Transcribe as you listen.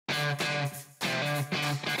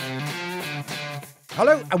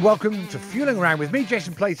Hello and welcome to Fueling Around with me,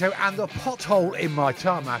 Jason Plato, and the pothole in my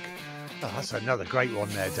tarmac. Oh, that's another great one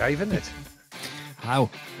there, Dave, isn't it? How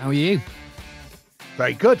are you?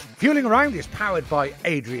 Very good. Fueling Around is powered by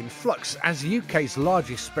Adrian Flux. As the UK's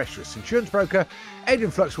largest specialist insurance broker, Adrian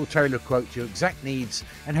Flux will tailor a quote to your exact needs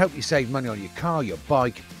and help you save money on your car, your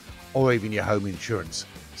bike, or even your home insurance.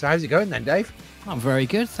 So how's it going then, Dave? I'm very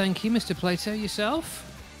good, thank you, Mr. Plato. Yourself?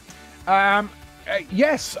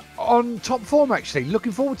 Yes, on top form, actually.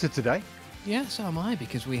 Looking forward to today. Yeah, so am I,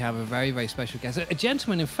 because we have a very, very special guest. A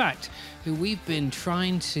gentleman, in fact, who we've been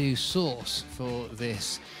trying to source for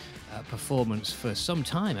this performance for some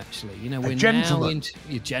time, actually. You know, we're now into...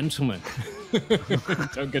 You gentleman.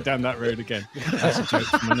 Don't go down that road again. That's a joke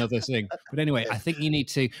from another thing. But anyway, I think you need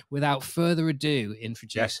to, without further ado,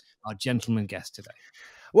 introduce our gentleman guest today.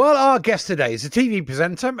 Well, our guest today is a TV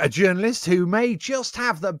presenter, a journalist who may just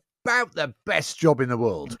have about the best job in the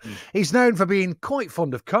world. He's known for being quite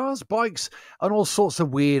fond of cars, bikes, and all sorts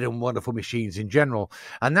of weird and wonderful machines in general.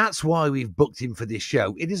 And that's why we've booked him for this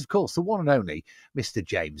show. It is, of course, the one and only Mr.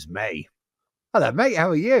 James May. Hello, mate. How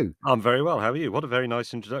are you? I'm very well. How are you? What a very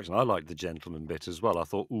nice introduction. I like the gentleman bit as well. I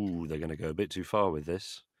thought, ooh, they're going to go a bit too far with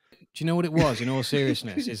this. Do you know what it was, in all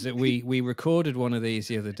seriousness, is that we recorded one of these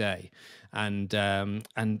the other day, and the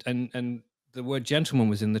word gentleman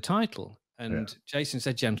was in the title. And Jason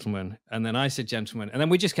said gentleman, and then I said gentleman, and then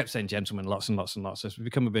we just kept saying gentleman lots and lots and lots. So it's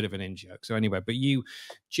become a bit of an in-joke. So anyway, but you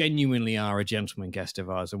genuinely are a gentleman guest of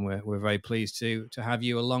ours, and we're very pleased to have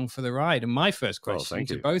you along for the ride. And my first question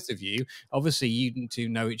to both of you, obviously you two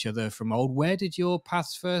know each other from old. Where did your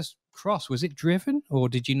paths first cross? Was it driven, or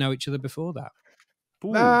did you know each other before that?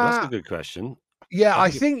 Ooh, that's a good question. Yeah, I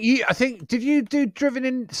think did you do Driven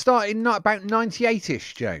in about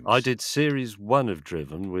 98-ish, James? I did series 1 of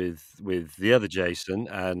Driven with the other Jason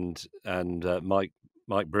and Mike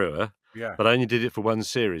Brewer. Yeah. But I only did it for one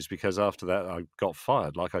series because after that I got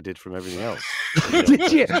fired like I did from everything else.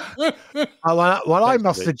 Did you? Oh, well, I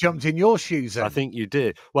must have jumped in your shoes then. I think you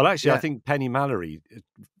did. Well, actually, I think Penny Mallory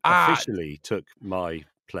officially took my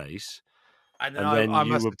place. And then I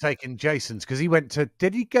must have taken Jason's because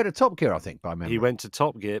did he go to Top Gear, I think, by memory? He went to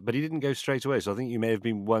Top Gear, but he didn't go straight away. So I think you may have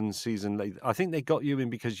been one season late. I think they got you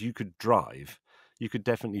in because you could drive. You could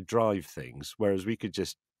definitely drive things, whereas we could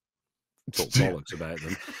just talk bollocks about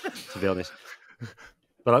them, to be honest.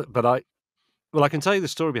 But I can tell you the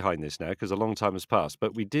story behind this now because a long time has passed.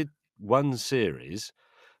 But we did one series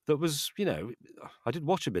that was, I did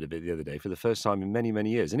watch a bit of it the other day for the first time in many,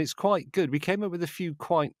 many years. And it's quite good. We came up with a few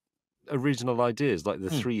quite original ideas like the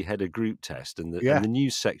 3-header group test and the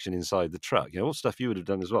news section inside the truck, all stuff you would have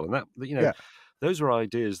done as well. And that, those were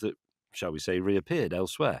ideas that, shall we say, reappeared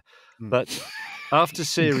elsewhere. But after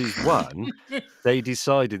series 1, they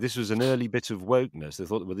decided this was an early bit of wokeness. They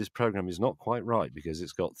thought, well, this program is not quite right because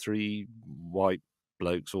it's got 3 white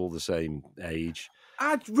blokes all the same age.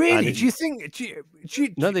 Really? Do you think?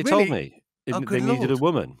 No, they really? told me They needed a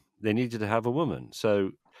woman. They needed to have a woman.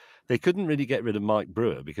 So they couldn't really get rid of Mike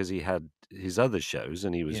Brewer because he had his other shows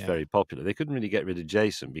and he was very popular. They couldn't really get rid of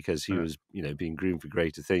Jason because he was, being groomed for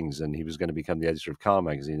greater things and he was going to become the editor of Car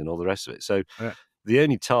Magazine and all the rest of it. So the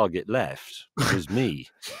only target left was me.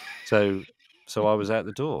 So I was out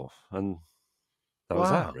the door and that was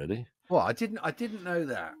that, really. Well, I didn't know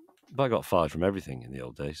that. But I got fired from everything in the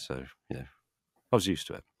old days. So, I was used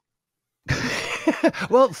to it.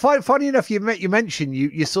 Well, funny enough, you mentioned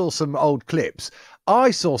you saw some old clips.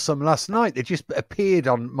 I saw some last night. They just appeared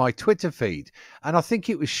on my Twitter feed, and I think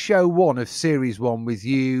it was show 1 of series 1 with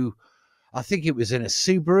you. I think it was in a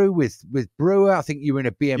Subaru with Brewer. I think you were in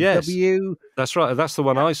a BMW. Yes, that's right. That's the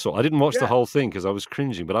one I saw. I didn't watch the whole thing because I was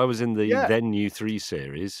cringing, but I was in the then new 3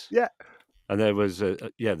 series. Yeah, and there was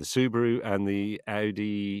the Subaru and the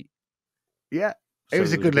Audi. Yeah, it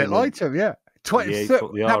was a good little item. Yeah.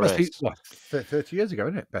 That must be 30 years ago,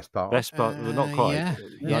 isn't it? Best part, not quite.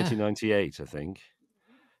 1998, I think.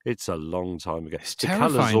 It's a long time ago. It's the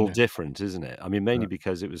colour's all different, isn't it? I mean, mainly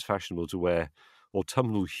because it was fashionable to wear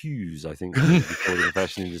autumnal hues, I think, before in the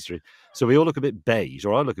fashion industry. So we all look a bit beige,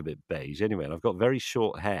 or I look a bit beige anyway, and I've got very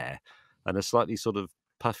short hair and a slightly sort of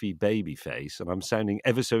puffy baby face, and I'm sounding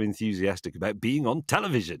ever so enthusiastic about being on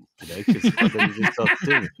television, because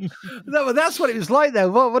No, that's what it was like,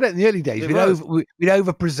 though, wasn't it, in the early days? We'd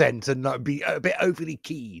over-present and not be a bit overly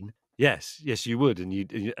keen. Yes, you would,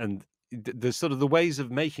 and the sort of the ways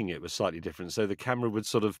of making it was slightly different. So the camera would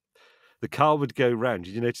the car would go round.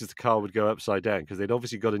 Did you notice the car would go upside down? Because they'd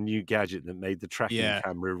obviously got a new gadget that made the tracking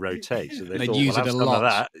camera rotate. So they'd use it a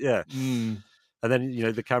lot. And then,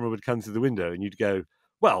 the camera would come through the window and you'd go,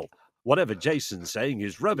 well, whatever Jason's saying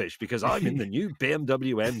is rubbish because I'm in the new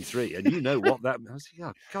BMW M3 and you know what that... I was like,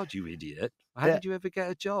 oh, God, you idiot. How did you ever get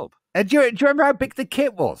a job? And do you remember how big the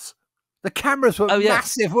kit was? The cameras were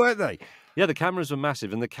massive, weren't they? Yeah, the cameras were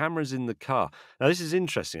massive, and the cameras in the car. Now, this is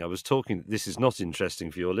interesting. This is not interesting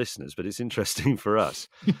for your listeners, but it's interesting for us.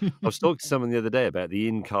 I was talking to someone the other day about the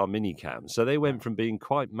in-car minicams. So they went from being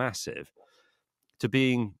quite massive to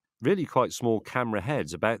being really quite small camera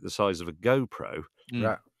heads, about the size of a GoPro.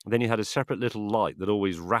 Right. Then you had a separate little light that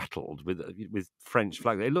always rattled with French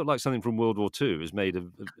flag. It looked like something from World War II. It was made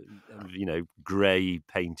of grey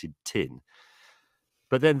painted tin.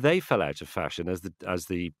 But then they fell out of fashion as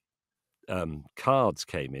the cards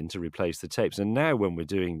came in to replace the tapes. And now when we're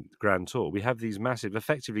doing Grand Tour, we have these massive,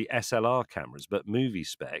 effectively SLR cameras, but movie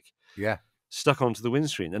spec, stuck onto the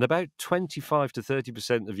windscreen. And about 25 to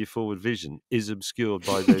 30% of your forward vision is obscured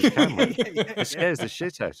by those cameras. It scares the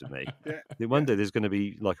shit out of me. One day there's going to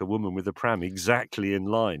be like a woman with a pram exactly in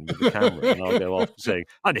line with the camera, and I'll go off saying,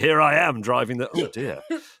 and here I am driving the... Oh, dear.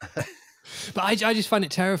 But I just find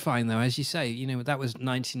it terrifying, though, as you say, that was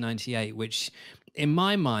 1998, which in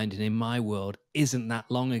my mind and in my world isn't that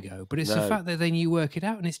long ago. But it's the fact that then you work it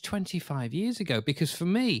out and it's 25 years ago. Because for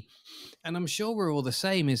me, and I'm sure we're all the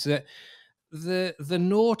same, is that the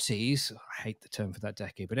noughties, I hate the term for that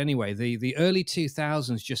decade, but anyway, the early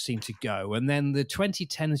 2000s just seem to go, and then the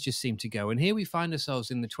 2010s just seem to go, and here we find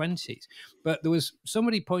ourselves in the 20s. But there was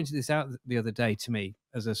somebody pointed this out the other day to me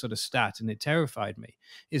as a sort of stat, and it terrified me,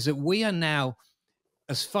 is that we are now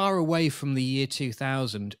as far away from the year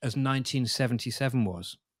 2000 as 1977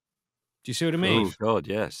 was. Do you see what I mean? Oh, God,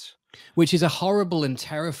 yes. Which is a horrible and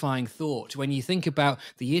terrifying thought when you think about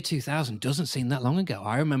the year 2000 doesn't seem that long ago.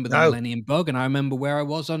 I remember the Millennium Bug, and I remember where I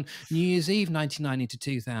was on New Year's Eve 1990 to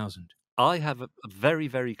 2000. I have a very,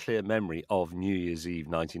 very clear memory of New Year's Eve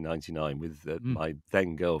 1999 with my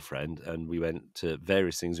then girlfriend, and we went to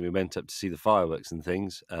various things. We went up to see the fireworks and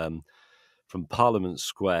things from Parliament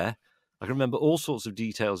Square. I can remember all sorts of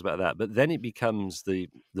details about that, but then it becomes the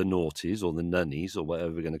noughties or the nunnies or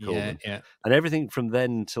whatever we're going to call them. Yeah. And everything from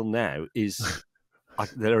then until now is,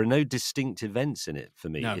 there are no distinct events in it for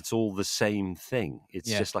me. No. It's all the same thing.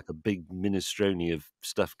 It's just like a big minestrone of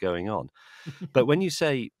stuff going on. But when you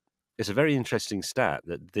say, it's a very interesting stat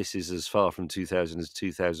that this is as far from 2000 as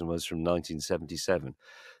 2000 was from 1977.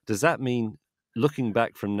 Does that mean, looking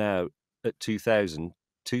back from now at 2000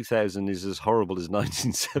 is as horrible as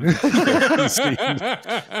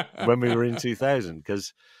 1970 when we were in 2000?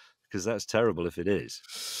 Because that's terrible if it is.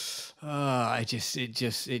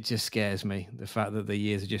 It just scares me, the fact that the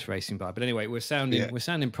years are just racing by. But anyway, we're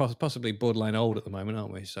sounding possibly borderline old at the moment,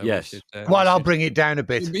 aren't we? So yes. I'll bring it down a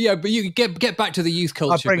bit. But you get back to the youth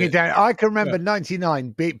culture. I'll bring it down. I can remember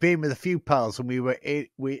 99 being with a few pals, and it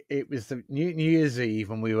was the New Year's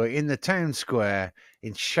Eve, and we were in the town square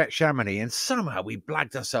in Chamonix, and somehow we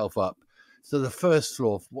blagged ourselves up to the first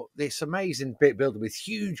floor of this amazing big building with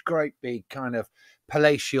huge, great big kind of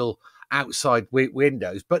palatial outside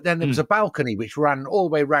windows, but then there was a balcony which ran all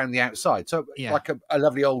the way around the outside. So like a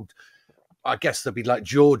lovely old, I guess they'd be like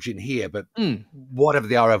George in here, but whatever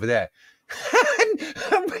they are over there.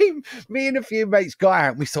 and me and a few mates got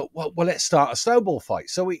out and we thought, well, let's start a snowball fight.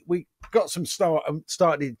 So we got some snow and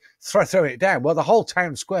started throwing it down. Well, the whole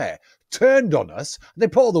town square turned on us. And they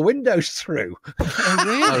put all the windows through.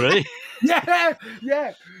 Oh, really? Yeah.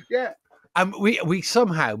 And we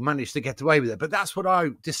somehow managed to get away with it. But that's what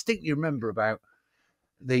I distinctly remember about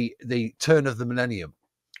the turn of the millennium,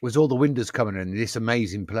 was all the windows coming in this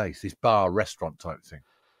amazing place, this bar, restaurant type thing.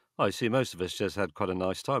 Oh, you see, most of us just had quite a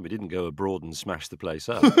nice time. We didn't go abroad and smash the place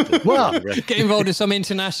up. Get involved in some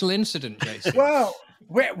international incident, Jason.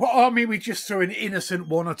 We just threw an innocent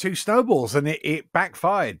one or two snowballs and it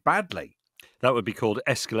backfired badly. That would be called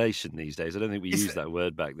escalation these days. I don't think we used that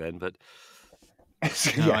word back then, but...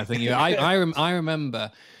 No, I think I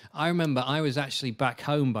remember I was actually back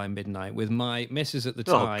home by midnight with my missus at the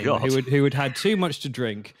time, who had too much to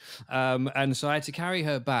drink, and so I had to carry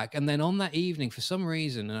her back. And then on that evening, for some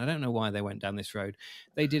reason, and I don't know why they went down this road,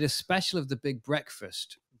 they did a special of the Big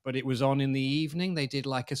Breakfast, but it was on in the evening. They did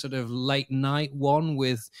like a sort of late night one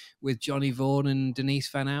with Johnny Vaughan and Denise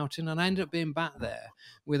Van Outen, and I ended up being back there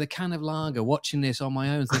with a can of lager, watching this on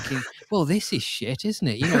my own, thinking, well, this is shit, isn't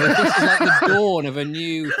it? If this is like the dawn of a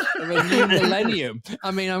new millennium.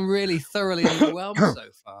 I mean, I'm really thoroughly underwhelmed so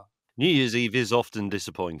far. New Year's Eve is often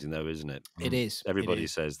disappointing, though, isn't it? It is. Everybody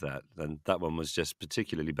says that, and that one was just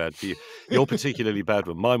particularly bad for you. Your particularly bad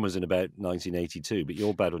one, mine was in about 1982, but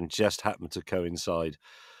your bad one just happened to coincide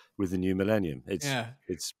with the new millennium.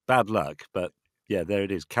 It's bad luck, but Yeah, there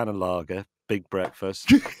it is. Can of lager, big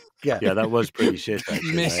breakfast. Yeah. Yeah, that was pretty shit,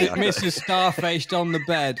 actually. mate. Mrs. Starfaced on the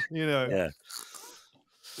bed, you know. Yeah.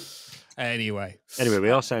 Anyway,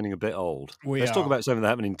 we are sounding a bit old. Let's talk are. about something that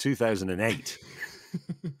happened in 2008.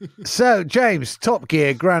 So, James, Top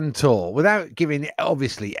Gear Grand Tour, without giving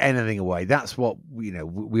obviously anything away, that's what we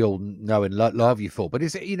all know and love you for. But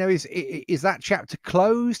is it is that chapter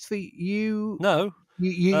closed for you? No,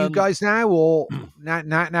 you guys now, or now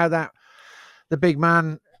that the big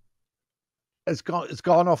man has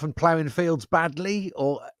gone off and ploughing fields badly,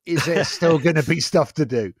 or is there still going to be stuff to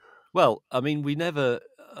do? Well, I mean,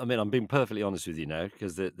 I'm being perfectly honest with you now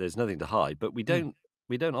because there's nothing to hide. But we don't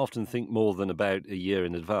often think more than about a year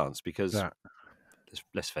in advance because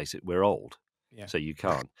let's face it, we're old, so you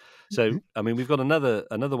can't. So I mean, we've got another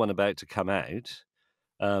one about to come out.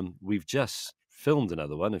 We've just filmed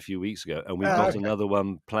another one a few weeks ago, and we've got another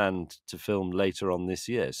one planned to film later on this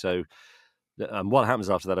year. So. And what happens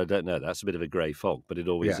after that, I don't know. That's a bit of a grey fog, but it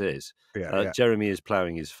always is. Jeremy is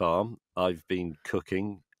ploughing his farm. I've been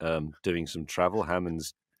cooking, doing some travel.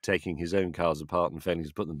 Hammond's taking his own cars apart and failing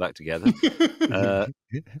to put them back together.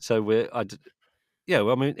 So I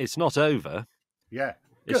mean, it's not over. Yeah.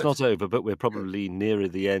 It's not over, but we're probably nearer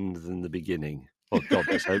the end than the beginning. Well, God,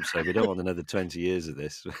 let's hope so. We don't want another 20 years of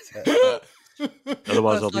this.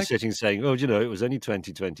 Otherwise, I'll be sitting saying, "Oh, it was only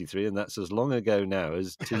 2023, and that's as long ago now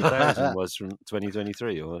as 2000 was from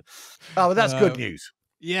 2023." Or well, that's good news.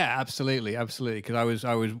 Yeah, absolutely, because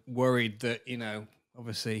I was worried that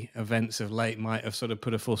obviously events of late might have sort of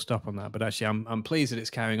put a full stop on that. But actually, I'm pleased that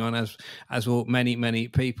it's carrying on as will many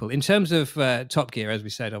people. In terms of Top Gear, as we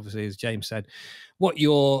said, obviously, as James said, what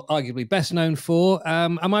you're arguably best known for.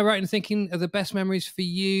 Am I right in thinking are the best memories for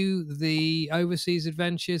you the overseas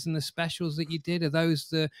adventures and the specials that you did? Are those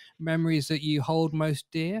the memories that you hold most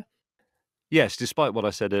dear? Yes, despite what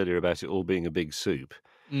I said earlier about it all being a big soup,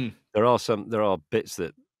 there are bits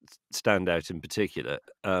that stand out in particular.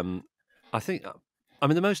 I think. I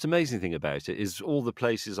mean, the most amazing thing about it is all the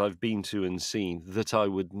places I've been to and seen that I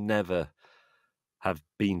would never have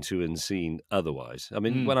been to and seen otherwise. I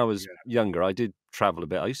mean, when I was younger, I did travel a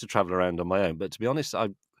bit. I used to travel around on my own, but to be honest, I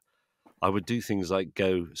would do things like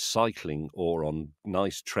go cycling or on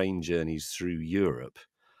nice train journeys through Europe.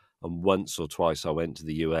 And once or twice I went to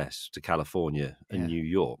the US, to California and New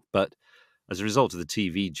York. But as a result of the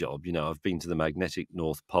TV job, I've been to the magnetic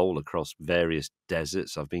North Pole across various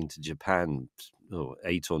deserts. I've been to Japan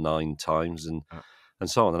 8 or 9 times and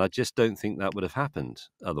so on. And I just don't think that would have happened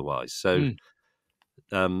otherwise. So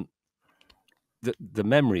the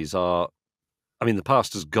memories are, I mean, the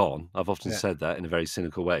past has gone. I've often said that in a very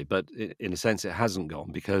cynical way, but in a sense it hasn't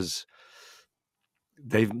gone because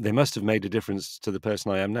they must have made a difference to the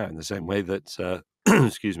person I am now in the same way that,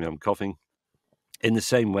 excuse me, I'm coughing, in the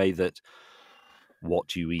same way that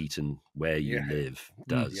what you eat and where you live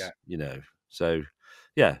does, So,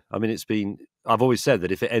 I mean, I've always said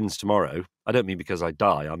that if it ends tomorrow, I don't mean because I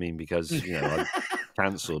die. I mean because, I'm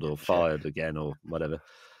cancelled or fired again or whatever.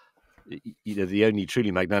 The only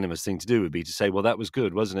truly magnanimous thing to do would be to say, well, that was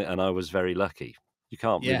good, wasn't it? And I was very lucky. You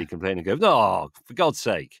can't really complain and go, no, for God's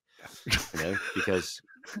sake, because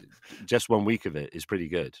just 1 week of it is pretty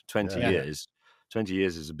good. 20 years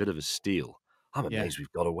is a bit of a steal. I'm amazed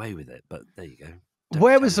we've got away with it, but there you go.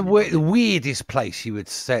 Where was the weirdest place you would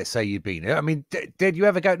say you'd been? I mean, did you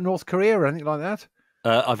ever go to North Korea or anything like that?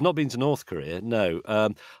 I've not been to North Korea, no.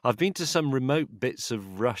 I've been to some remote bits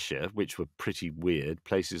of Russia, which were pretty weird,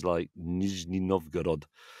 places like Nizhny Novgorod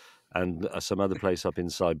and some other place up in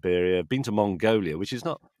Siberia. I've been to Mongolia, which is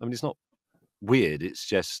not, I mean, it's not weird. It's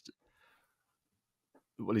just,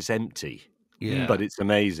 well, it's empty. Yeah, but it's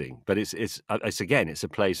amazing. But it's again, it's a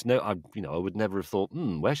place. No, I would never have thought.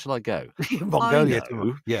 Where shall I go? Mongolia.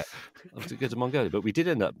 I have to go to Mongolia, but we did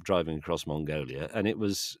end up driving across Mongolia, and it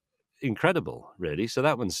was incredible, really. So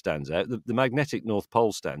that one stands out. The magnetic North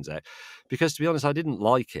Pole stands out because, to be honest, I didn't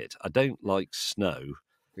like it. I don't like snow.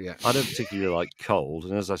 Yeah, I don't particularly like cold,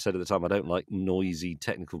 and as I said at the time, I don't like noisy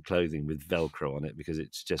technical clothing with Velcro on it because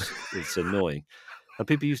it's annoying. And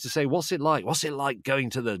people used to say, "What's it like? What's it like going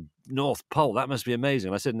to the North Pole? That must be amazing."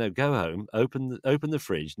 And I said, "No, go home, open the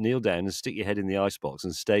fridge, kneel down, and stick your head in the icebox,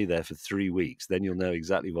 and stay there for 3 weeks. Then you'll know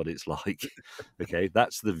exactly what it's like." Okay,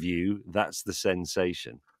 that's the view, that's the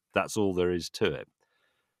sensation, that's all there is to it.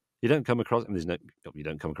 You don't come across, and you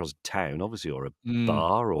don't come across a town, obviously, or a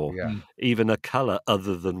bar, or even a colour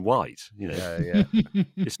other than white.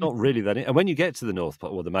 It's not really that. And when you get to the North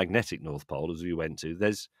Pole, or the magnetic North Pole, as we went to,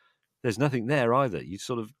 there's there's nothing there either.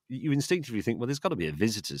 You instinctively think, well, there's got to be a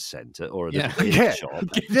visitor's centre or a little Yeah. gift shop.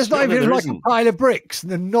 There's not even like a pile of bricks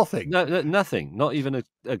and nothing. No, nothing. Not even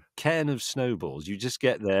a can of snowballs. You just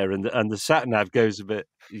get there, and the sat nav goes a bit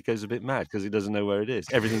mad because he doesn't know where it is.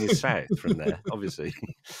 Everything is south from there, obviously.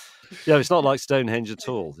 Yeah, it's not like Stonehenge at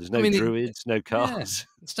all. There's no druids, no cars.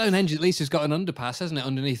 Yeah. Stonehenge at least has got an underpass, hasn't it,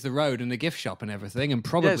 underneath the road, and a gift shop and everything, and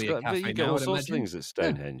probably a cafe. You get all sorts of things at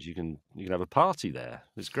Stonehenge. You can have a party there.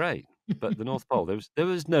 It's great. But the North Pole, there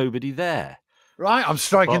was nobody there. Right, I'm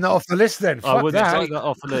striking that off the list then. I would strike that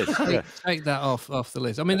off the list. Yeah. Take that off the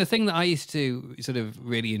list. I mean, the thing that I used to sort of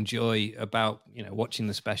really enjoy about watching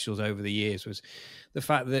the specials over the years was the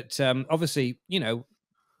fact that obviously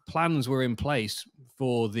plans were in place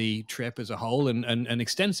for the trip as a whole, and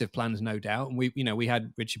extensive plans, no doubt. And we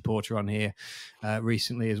had Richard Porter on here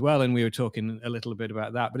recently as well, and we were talking a little bit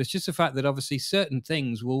about that. But it's just the fact that obviously certain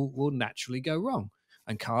things will naturally go wrong,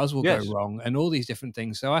 and cars will go wrong, and all these different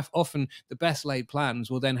things. So often the best laid plans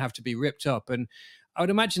will then have to be ripped up. And I would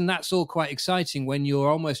imagine that's all quite exciting when you're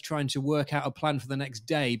almost trying to work out a plan for the next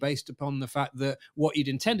day based upon the fact that what you'd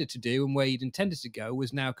intended to do and where you'd intended to go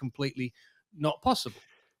was now completely not possible.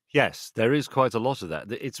 Yes, there is quite a lot of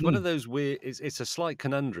that. It's one of those weird, it's a slight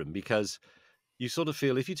conundrum because you sort of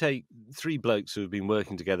feel if you take three blokes who have been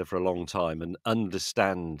working together for a long time and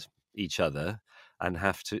understand each other and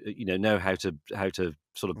have to, know how to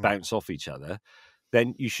sort of bounce off each other,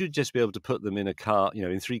 then you should just be able to put them in a car,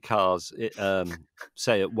 in three cars,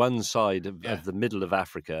 say at one side of the middle of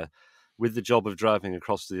Africa, with the job of driving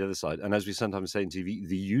across to the other side. And as we sometimes say in TV,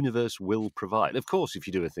 the universe will provide. Of course, if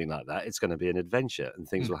you do a thing like that, it's going to be an adventure and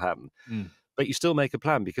things will happen. But you still make a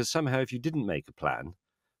plan, because somehow if you didn't make a plan,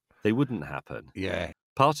 they wouldn't happen. Yeah.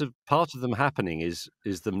 Part of them happening is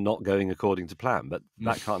them not going according to plan, but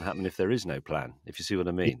that can't happen if there is no plan, if you see what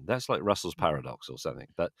I mean. That's like Russell's paradox or something.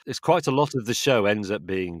 But it's quite a lot of the show ends up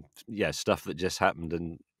being stuff that just happened,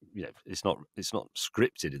 and it's not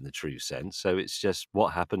scripted in the true sense. So it's just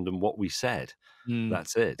what happened and what we said.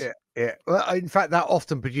 That's it. Yeah. Well, in fact, that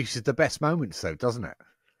often produces the best moments, though, doesn't it?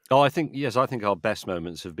 Oh, I think our best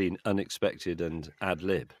moments have been unexpected and ad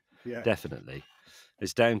lib. Yeah, definitely.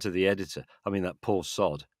 It's down to the editor. I mean, that poor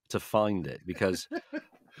sod to find it, because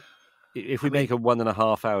if we make a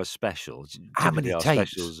 1.5 hour special, how many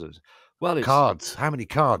tapes? Specials, it's cards. How many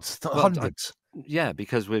cards? Hundreds. Yeah,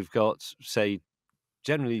 because we've got, say,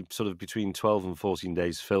 generally sort of between 12 and 14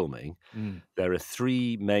 days filming. There are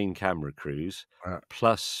 3 main camera crews,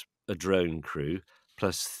 plus a drone crew,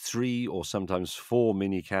 plus 3 or sometimes 4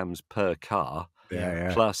 mini cams per car.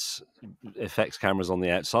 Plus effects cameras on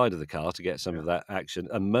the outside of the car to get some of that action,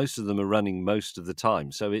 and most of them are running most of the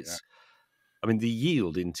time. So it's, I mean, the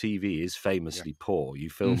yield in TV is famously poor. You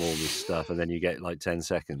film all this stuff and then you get like 10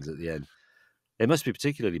 seconds at the end. It must be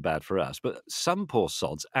particularly bad for us, but some poor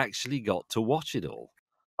sods actually got to watch it all.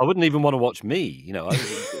 I wouldn't even want to watch me, not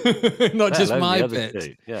just my bit.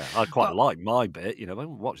 Two. Yeah, I quite like my bit, I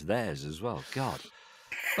won't watch theirs as well. God.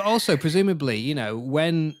 But also, presumably,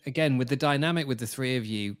 when, again, with the dynamic with the three of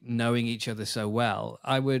you knowing each other so well,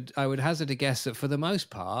 I would hazard a guess that for the most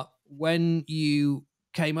part, when you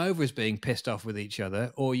came over as being pissed off with each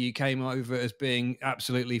other, or you came over as being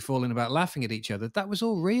absolutely falling about laughing at each other, that was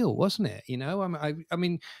all real, wasn't it? I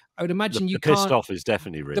mean, I would imagine the pissed off is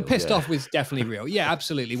definitely real. The pissed off was definitely real. Yeah,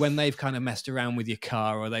 absolutely. When they've kind of messed around with your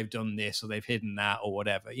car, or they've done this, or they've hidden that, or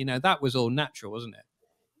whatever, that was all natural, wasn't it?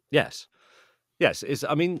 Yes. Yes,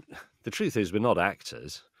 I mean, the truth is we're not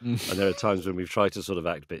actors, and there are times when we've tried to sort of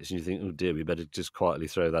act bits and you think, oh dear, we better just quietly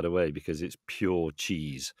throw that away because it's pure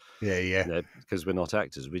cheese. Yeah. Because we're not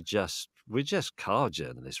actors. We're just car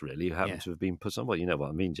journalists, really, who happen to have been put on. Well, you know what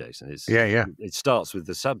I mean, Jason. It's It starts with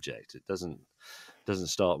the subject. It doesn't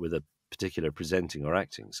start with a particular presenting or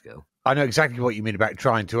acting skill. I know exactly what you mean about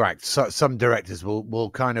trying to act. So, some directors will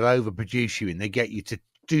kind of overproduce you, and they get you to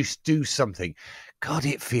do something. God,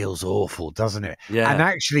 it feels awful, doesn't it? Yeah. And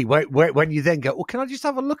actually, when you then go, well, can I just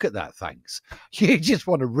have a look at that? Thanks. You just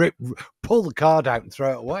want to pull the card out and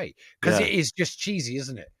throw it away, because it is just cheesy,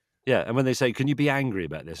 isn't it? Yeah. And when they say, can you be angry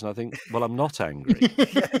about this? And I think, well, I'm not angry.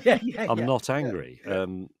 I'm not angry.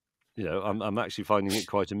 I'm actually finding it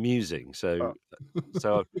quite amusing. So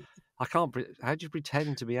I can't. How do you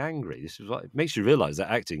pretend to be angry? This is what it makes you realise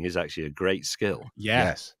that acting is actually a great skill.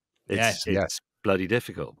 Yes. It's bloody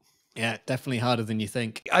difficult. Yeah, definitely harder than you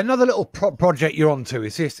think. Another little project you're onto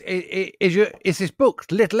is this. Is this book,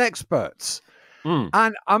 Little Experts?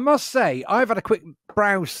 And I must say, I've had a quick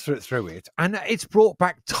browse through it, and it's brought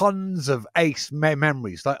back tons of ace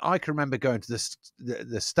memories. Like, I can remember going to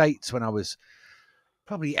the States when I was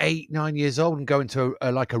probably 8, 9 years old and going to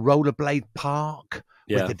like a rollerblade park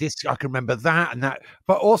with the disc. I can remember that and that.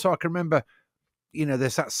 But also I can remember,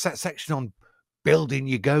 there's that section on building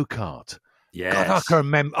your go-kart. Yes. God, I can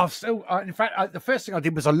remember. In fact, the first thing I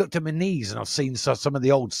did was I looked at my knees and I've seen some of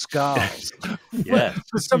the old scars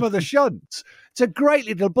for some of the shunts. It's a great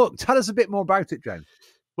little book. Tell us a bit more about it, James.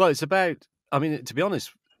 Well, it's about, I mean, to be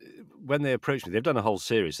honest, when they approached me, they've done a whole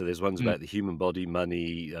series. So there's ones about the human body,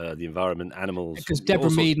 money, the environment, animals. Because Deborah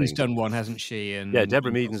Meaden's done one, hasn't she? And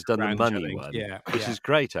Deborah Meaden's done the money one, which is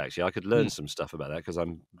great, actually. I could learn some stuff about that because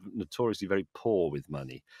I'm notoriously very poor with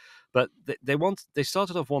money. But they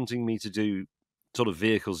started off wanting me to do sort of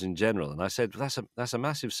vehicles in general, and I said, well, that's a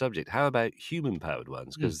massive subject. How about human-powered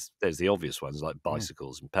ones? Because there's the obvious ones like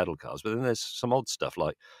bicycles and pedal cars, but then there's some odd stuff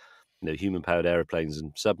like human-powered aeroplanes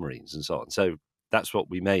and submarines and so on. So that's what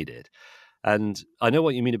we made it. And I know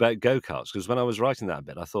what you mean about go-karts, because when I was writing that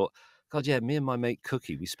bit, I thought, God, yeah, me and my mate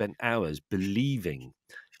Cookie, we spent hours believing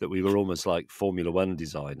that we were almost like Formula One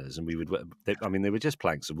designers, and they were just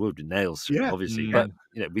planks of wood with nails through, obviously, but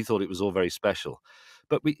we thought it was all very special.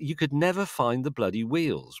 But you could never find the bloody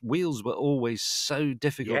wheels. Wheels were always so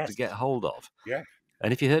difficult to get hold of. Yeah.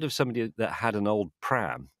 And if you heard of somebody that had an old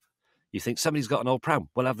pram, you think somebody's got an old pram,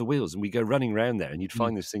 we'll have the wheels, and we go running around there, and you'd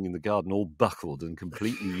find this thing in the garden all buckled and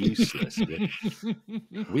completely useless.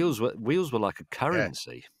 Wheels were like a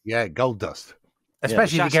currency. Yeah, gold dust.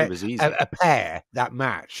 Especially if you get a pair that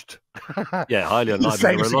matched. Highly unlikely. The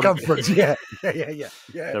same circumference. Yeah.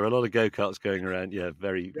 There are a lot of go-karts going around,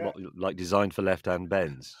 very like designed for left-hand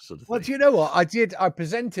bends, sort of thing. Well, do you know what? I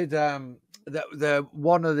presented the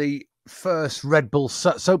one of the first Red Bull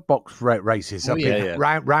soapbox races up in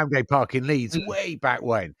Roundhay Park in Leeds way back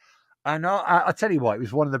when. And I tell you what, it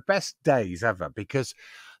was one of the best days ever because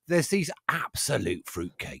there's these absolute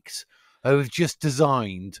fruitcakes who have just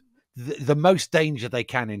designed the most danger they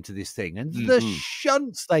can into this thing. And the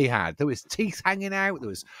shunts they had, there was teeth hanging out, there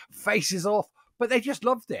was faces off, but they just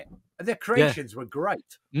loved it. And their creations were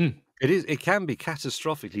great. It can be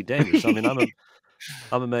catastrophically dangerous. I mean,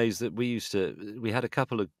 I'm amazed that we had a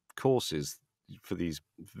couple of courses for these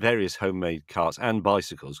various homemade carts and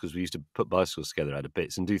bicycles, because we used to put bicycles together out of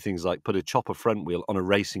bits and do things like put a chopper front wheel on a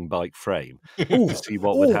racing bike frame to see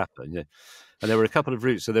what would happen. Yeah. And there were a couple of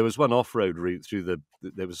routes. So there was one off-road route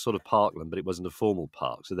there was sort of parkland, but it wasn't a formal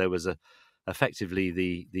park. So there was effectively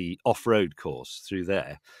the off-road course through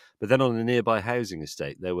there. But then on a nearby housing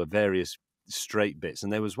estate, there were various straight bits.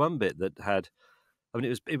 And there was one bit that had,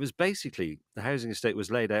 it was basically, the housing estate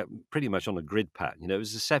was laid out pretty much on a grid pattern. It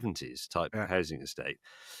was a 70s type housing estate.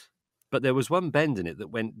 But there was one bend in it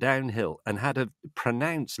that went downhill and had a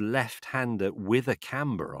pronounced left-hander with a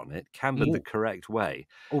camber on it, cambered the correct way.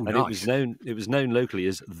 And nice. It was known locally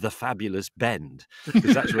as the Fabulous Bend,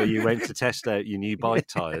 because that's where you went to test out your new bike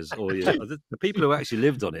tyres. Or the people who actually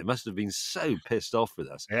lived on it must have been so pissed off with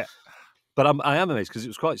us. Yeah. But I am amazed because it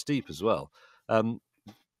was quite steep as well.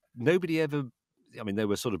 Nobody ever, there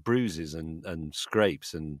were sort of bruises and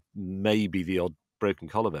scrapes and maybe the odd broken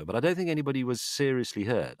collarbone, but I don't think anybody was seriously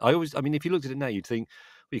hurt. If you looked at it now, you'd think,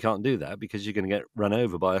 well, you can't do that because you're going to get run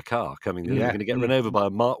over by a car coming. You're going to get run over by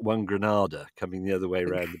a Mark I Granada coming the other way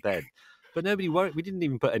around the bend. But nobody worried. We didn't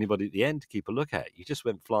even put anybody at the end to keep a look at. You just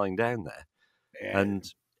went flying down there, and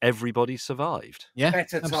everybody survived. Yeah,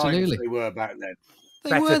 better absolutely. Times they were back then.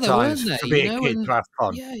 They were, times weren't to they? be a kid to have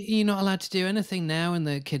fun. Yeah, you're not allowed to do anything now, and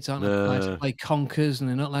the kids aren't allowed to play conkers, and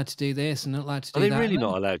they're not allowed to do this, and not allowed to do that. Are they really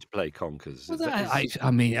not allowed to play conkers? Well,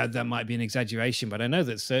 that might be an exaggeration, but I know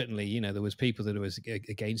that certainly, there was people that was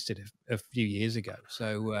against it a few years ago.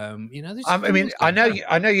 So, I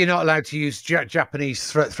know you're not allowed to use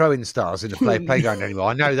Japanese throwing stars in the playground anymore.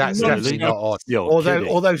 I know that's definitely not on.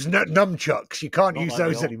 All those nunchucks, you can't use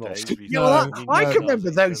those anymore. I can remember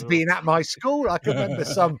those being at my school. I can remember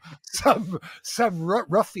some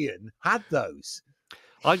ruffian had those.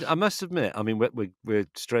 I must admit, we're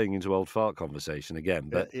straying into old fart conversation again,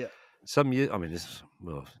 but some years, this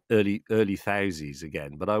early thousands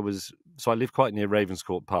again. But I live quite near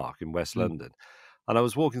Ravenscourt Park in West London, and I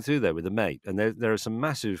was walking through there with a mate, and there are some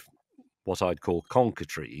massive, what I'd call conker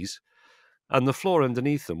trees, and the floor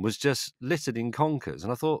underneath them was just littered in conkers,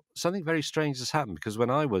 and I thought something very strange has happened because when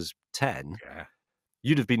I was 10. Yeah.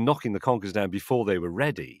 You'd have been knocking the conkers down before they were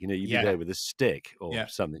ready. You'd be there with a stick or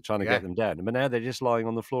something, trying to get them down. But now they're just lying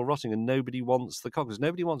on the floor rotting, and nobody wants the conkers.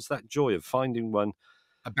 Nobody wants that joy of finding one,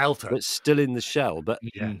 a belter, that's still in the shell, but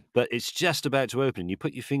it's just about to open. You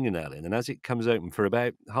put your fingernail in, and as it comes open for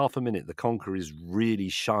about half a minute, the conker is really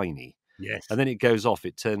shiny. Yes, and then it goes off.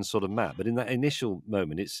 It turns sort of matte, but in that initial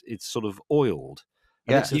moment, it's sort of oiled.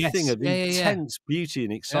 And it's a Yes. thing of Yeah, yeah, yeah. intense beauty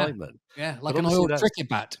and excitement. Yeah, But like an obviously oiled cricket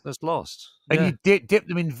bat. that's lost. And Yeah. you dip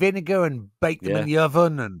them in vinegar and bake them in the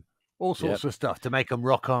oven and all sorts of stuff to make them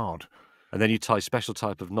rock hard. And then you tie a special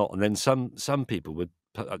type of knot. And then some people would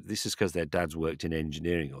put, this is because their dads worked in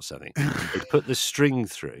engineering or something. They'd put the string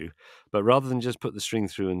through, but rather than just put the string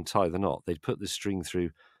through and tie the knot, they'd put the string through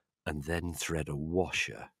and then thread a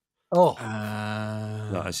washer. Oh,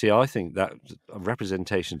 No, see, I think that a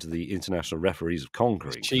representation to the international referees of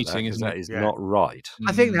conquering It's cheating, isn't that it? is not right.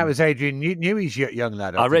 I think that was Adrian Newey's young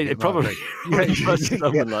lad. I read it might probably be. was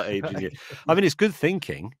someone like Adrian. Newey. I mean, it's good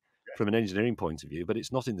thinking from an engineering point of view, but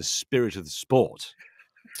it's not in the spirit of the sport,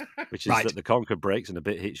 which is that the conker breaks and a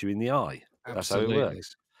bit hits you in the eye. That's how it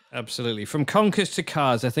works. Absolutely. From conkers to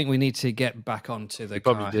cars, I think we need to get back onto the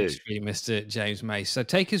car probably do. history, Mr. James Mace. So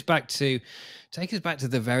take us back to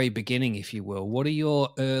the very beginning, if you will. What are your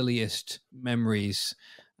earliest memories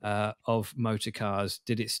of motor cars?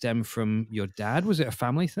 Did it stem from your dad? Was it a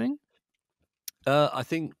family thing? I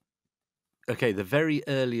think, okay, the very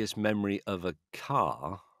earliest memory of a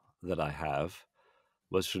car that I have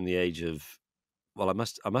was from the age of, well, I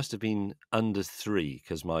must have been under 3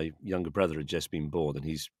 because my younger brother had just been born, and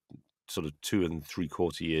he's sort of 2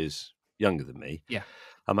 3/4 years younger than me. Yeah.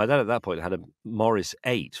 And my dad at that point had a Morris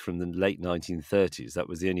 8 from the late 1930s. That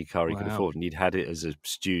was the only car he could Wow. afford, and he'd had it as a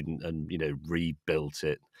student and rebuilt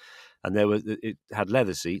it. And it had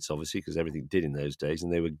leather seats, obviously, because everything did in those days,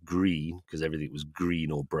 and they were green because everything was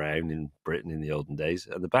green or brown in Britain in the olden days.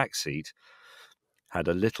 And the back seat had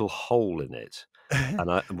a little hole in it.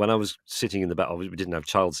 And when I was sitting in the back, obviously we didn't have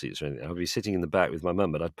child seats or anything. I'd be sitting in the back with my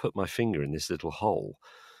mum, but I'd put my finger in this little hole.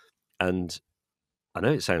 And I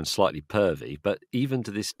know it sounds slightly pervy, but even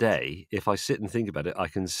to this day, if I sit and think about it, I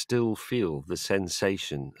can still feel the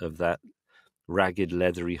sensation of that ragged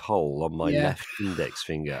leathery hole on my left index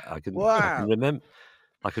finger. I can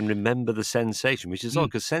remember the sensation, which is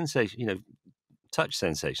odd because touch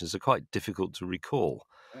sensations are quite difficult to recall.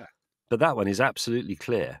 Yeah. But that one is absolutely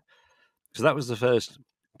clear. So that was the first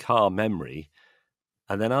car memory.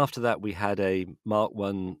 And then after that, we had a Mark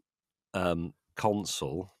I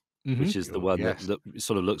console, which is the one that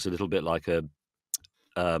sort of looks a little bit like a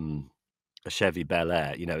Chevy Bel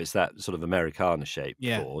Air. It's that sort of Americana shaped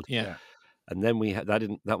Ford. Yeah. And then we had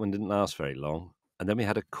that one didn't last very long. And then we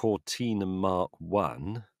had a Cortina Mark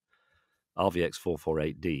I. RVX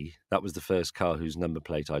 448D. That was the first car whose number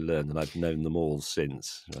plate I learned, and I've known them all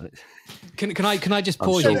since. Right? Can I just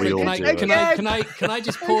pause sure you? we all do it. Can I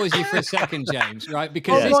just pause you for a second, James? Right,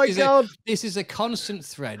 because this is a constant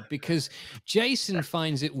thread. Because Jason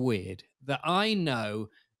finds it weird that I know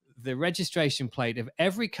the registration plate of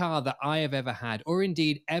every car that I have ever had, or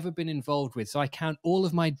indeed ever been involved with. So I count all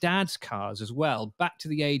of my dad's cars as well, back to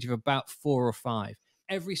the age of about 4 or 5.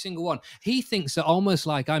 Every single one. He thinks that almost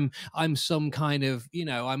like I'm some kind of,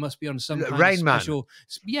 I must be on some kind of special,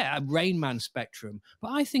 Rain Man spectrum. But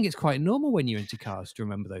I think it's quite normal when you're into cars to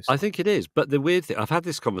remember those. I think it is. But the weird thing, I've had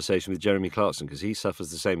this conversation with Jeremy Clarkson because he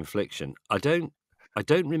suffers the same affliction. I don't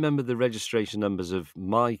remember the registration numbers of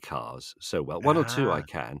my cars so well. One or two I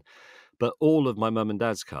can, but all of my mum and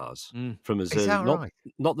dad's cars from as early,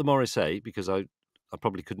 not the Morris 8 because I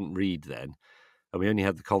probably couldn't read then. And we only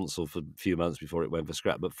had the console for a few months before it went for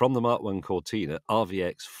scrap. But from the Mark I Cortina,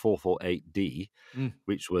 RVX 448D,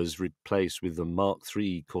 which was replaced with the Mark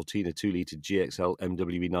III Cortina 2-litre GXL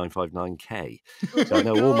MWE 959K. So I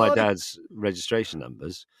know all my dad's registration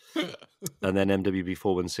numbers. And then MWB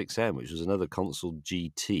 416M, which was another console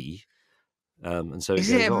GT. And so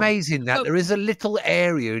Isn't it amazing that there is a little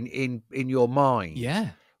area in your mind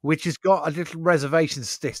which has got a little reservation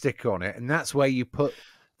stick on it, and that's where you put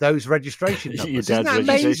those registration numbers. Isn't that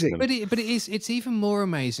amazing? But it's even more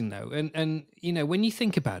amazing though. And when you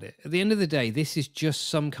think about it, at the end of the day, this is just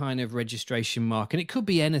some kind of registration mark, and it could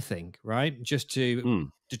be anything, right? Just to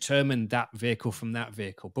determine that vehicle from that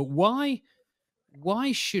vehicle. But why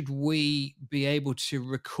should we be able to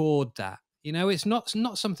record that? It's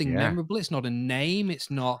not something memorable. It's not a name. It's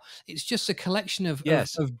just a collection of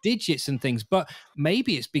digits and things. But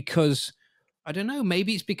maybe it's because, I don't know,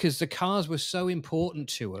 maybe it's because the cars were so important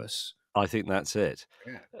to us. I think that's it.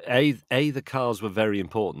 Yeah. The cars were very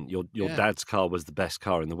important. Your dad's car was the best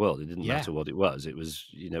car in the world. It didn't matter what it was. It was,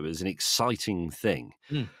 it was an exciting thing.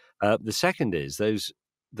 The second is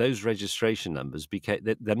those registration numbers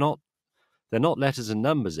they're not letters and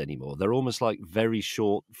numbers anymore. They're almost like very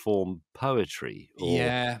short form poetry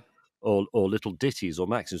or little ditties or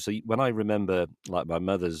maxims. So when I remember, like, my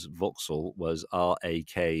mother's Vauxhall was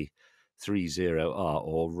RAK 30R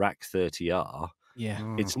or RAK 30R.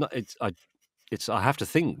 Yeah. It's not, I have to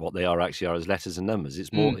think what they actually are as letters and numbers.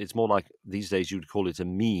 It's more like these days you'd call it a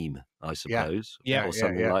meme, I suppose, or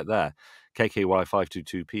something like that.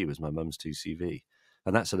 KKY522P was my mum's 2CV,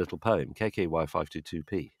 and that's a little poem.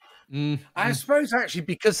 KKY522P. I suppose actually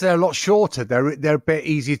because they're a lot shorter, they're a bit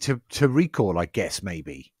easier to recall. I guess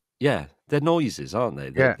maybe. Yeah, they're noises, aren't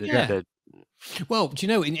they? They're, well, do you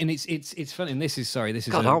know? And it's funny. And this is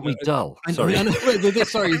God, aren't we dull? Sorry,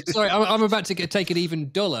 sorry. I'm about to take it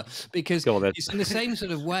even duller because it's in the same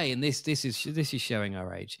sort of way. And this is showing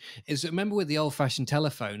our age. Is remember with the old-fashioned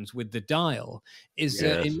telephones with the dial is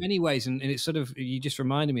in many ways, and it's sort of you just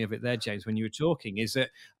reminded me of it there, James, when you were talking. Is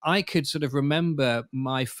that I could sort of remember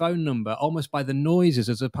my phone number almost by the noises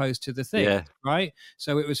as opposed to the thing, right?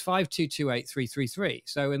 So it was 5228333.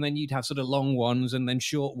 So and then you'd have sort of long ones and then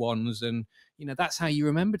short ones and. That's how you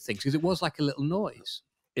remembered things because it was like a little noise.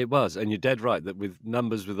 It was, and you're dead right that with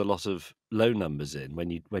numbers with a lot of low numbers in,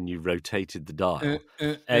 when you rotated the dial,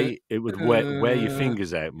 it would wear your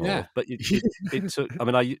fingers out more. But it took. I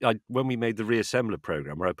mean, I when we made the reassembler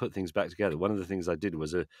program where I put things back together, one of the things I did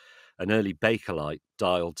was an early Bakelite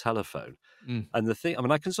dial telephone, and the thing. I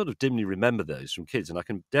mean, I can sort of dimly remember those from kids, and I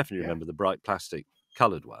can definitely remember the bright plastic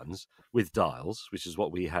coloured ones with dials, which is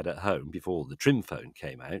what we had at home before the trim phone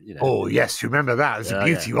came out. Oh yes, you remember that? It was a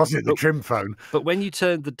beauty, wasn't it? The trim phone. But when you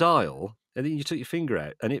turned the dial and then you took your finger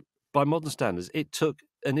out, and it, by modern standards, it took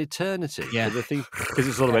an eternity for the thing because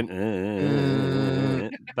it sort of went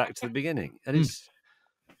back to the beginning, and it's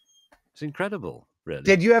incredible. Really.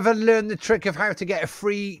 Did you ever learn the trick of how to get a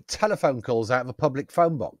free telephone calls out of a public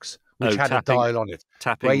phone box, which had a dial on it?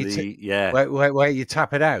 Tapping where you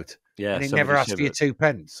tap it out. Yeah, and it never asked for your 2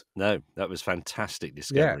 pence. No, that was fantastic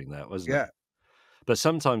discovering that, wasn't it? But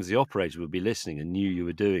sometimes the operator would be listening and knew you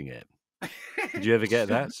were doing it. Did you ever get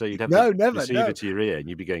that? So you'd have to receive it to your ear, and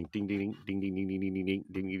you'd be going ding ding ding ding ding ding ding ding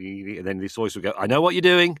ding ding ding ding, and then this voice would go, "I know what you're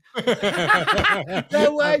doing."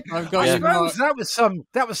 No way! I suppose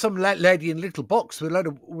that was some lady in a little box with a load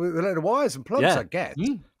of wires and plugs. I guess.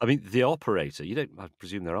 I mean, the operator. I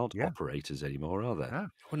presume there aren't operators anymore, are there? I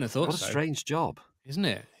wouldn't have thought so. What a strange job, isn't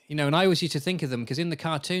it? And I always used to think of them because in the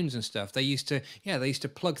cartoons and stuff, they used to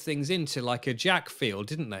plug things into like a jack field,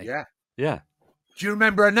 didn't they? Yeah. Yeah. Do you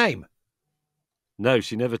remember her name? No,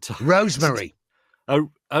 she never told. Rosemary.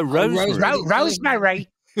 Rosemary. Rosemary.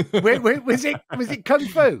 Was it Kung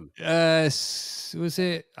Fu? Was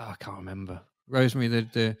it? Oh, I can't remember. Rosemary,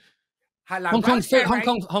 the Hong Kong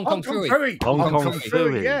Phooey.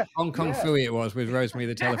 Hong Kong Phooey it was with Rosemary,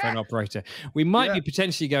 the telephone operator. We might be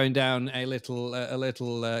potentially going down a little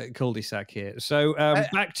cul-de-sac here. So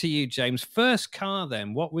back to you, James. First car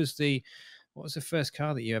then. What was the first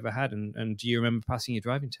car that you ever had, and do you remember passing your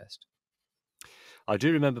driving test? I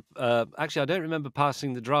do remember. Actually, I don't remember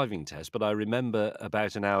passing the driving test, but I remember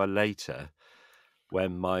about an hour later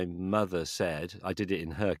when my mother said I did it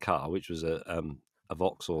in her car, which was a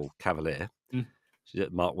Vauxhall Cavalier. She's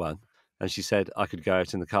at Mark 1, and she said I could go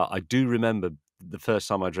out in the car. I do remember the first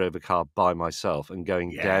time I drove a car by myself and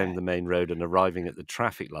going down the main road and arriving at the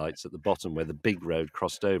traffic lights at the bottom where the big road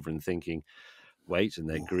crossed over and thinking, wait, and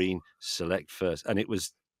they're green, select first. And it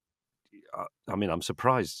was, I mean, I'm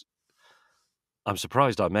surprised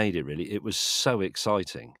I made it, really. It was so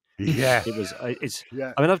exciting. Yeah. It was, I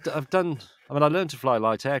mean, I learned to fly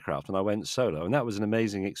light aircraft and I went solo, and that was an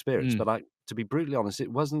amazing experience. But to be brutally honest,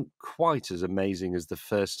 it wasn't quite as amazing as the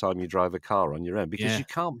first time you drive a car on your own because you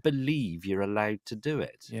can't believe you're allowed to do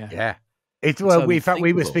it. Yeah.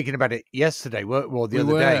 We were speaking about it yesterday, the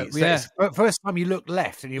other day. It's the first time you look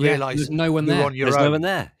left and you realise there's no one there. There's no one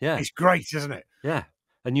there. Yeah. It's great, isn't it? Yeah.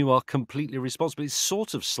 And you are completely responsible. It's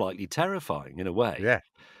sort of slightly terrifying in a way. Yeah.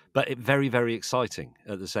 But very, very exciting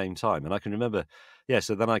at the same time. And I can remember,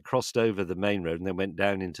 so then I crossed over the main road and then went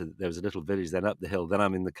down there was a little village, then up the hill. Then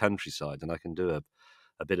I'm in the countryside and I can do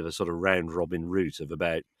a bit of a sort of round robin route of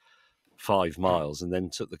about 5 miles, and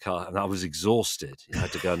then took the car, and I was exhausted. I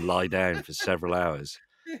had to go and lie down for several hours.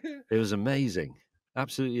 It was amazing.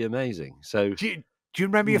 Absolutely amazing. So do you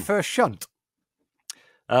remember your first shunt?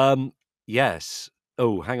 Yes.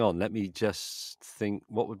 Oh, hang on. Let me just think.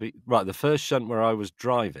 What would be right? The first shunt where I was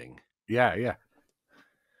driving. Yeah.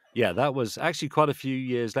 That was actually quite a few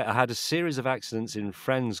years later. I had a series of accidents in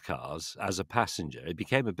friends' cars as a passenger. It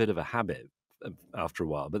became a bit of a habit after a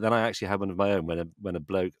while. But then I actually had one of my own when a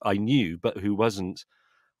bloke I knew, but who wasn't.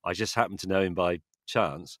 I just happened to know him by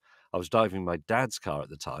chance. I was driving my dad's car at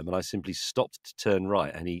the time, and I simply stopped to turn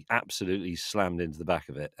right, and he absolutely slammed into the back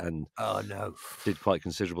of it and did quite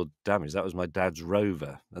considerable damage. That was my dad's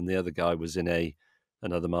Rover, and the other guy was in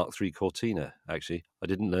another Mark III Cortina, actually. I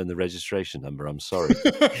didn't learn the registration number, I'm sorry.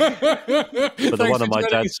 But the one on my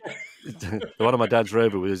dad's The one on my dad's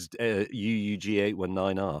Rover was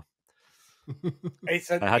UUG819R.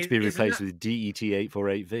 It's I had to be isn't replaced that- with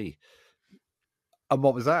DET848V. And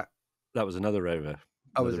what was that? That was another Rover.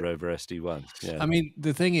 Oh, was Another it? Rover SD1. Yeah. I mean,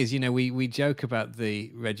 the thing is, we joke about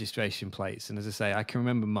the registration plates, and as I say, I can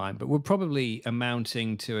remember mine, but we're probably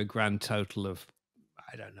amounting to a grand total of,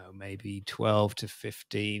 I don't know, maybe 12 to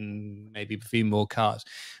 15, maybe a few more cars.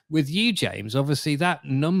 With you, James, obviously that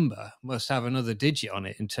number must have another digit on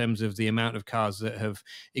it in terms of the amount of cars that have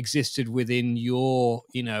existed within your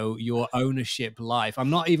ownership life. I'm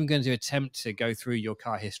not even going to attempt to go through your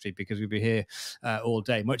car history because we'd be here all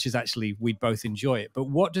day, much as actually we'd both enjoy it. But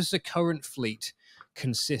what does the current fleet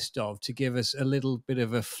consist of, to give us a little bit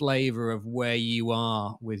of a flavor of where you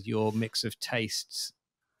are with your mix of tastes?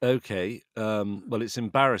 Okay. Well, it's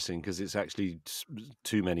embarrassing because it's actually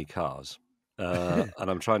too many cars. And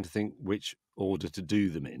I'm trying to think which order to do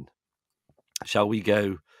them in. Shall we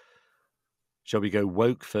go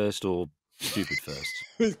woke first or stupid first?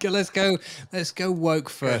 Let's go woke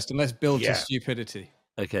first, and let's build to stupidity.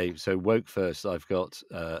 Okay, so woke first. I've got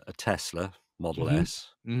a Tesla Model S.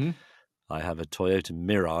 Mm-hmm. I have a Toyota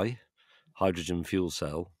Mirai hydrogen fuel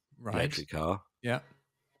cell electric car. Yeah.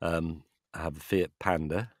 I have a Fiat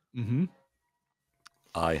Panda. Mm-hmm.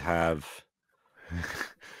 I have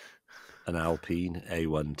an Alpine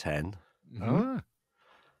A110. Mm-hmm.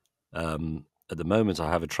 At the moment, I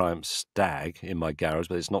have a Triumph Stag in my garage,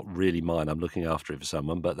 but it's not really mine. I'm looking after it for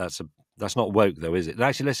someone, but that's not woke, though, is it?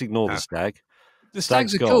 Actually, let's ignore the Stag. The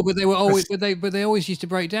Stags are cool, but they were always, but they always used to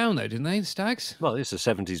break down, though, didn't they? The Stags. Well, it's a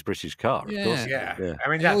 70s British car, of course. Yeah. Yeah. I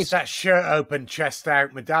mean, that's that shirt open, chest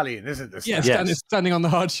out medallion, isn't it? Yeah, standing on the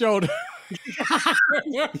hard shoulder.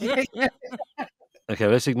 Okay,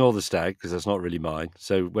 let's ignore the Stag because that's not really mine.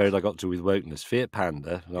 So where had I got to with wokeness? Fiat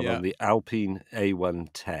Panda. And I'm on the Alpine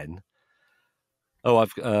A110. Oh,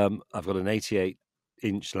 I've got an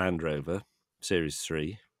 88-inch Land Rover Series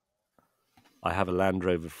 3. I have a Land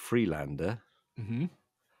Rover Freelander. Mm-hmm.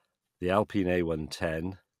 The Alpine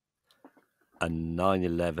A110, a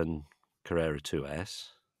 911 Carrera 2S,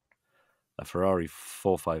 a Ferrari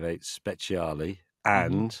 458 Speciale,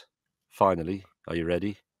 and finally, are you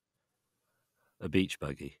ready? A beach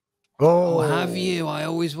buggy. Oh, have you? I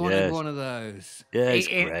always wanted one of those. Yeah, it's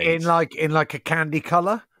great. In like a candy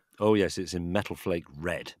color. Oh yes, it's in metal flake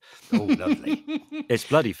red. Oh, lovely. It's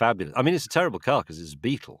bloody fabulous. I mean, it's a terrible car because it's a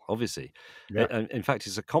Beetle, obviously. Yeah. In fact,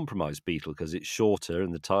 it's a compromised Beetle because it's shorter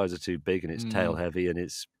and the tyres are too big and it's tail heavy and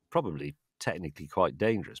it's probably technically quite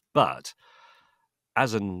dangerous. But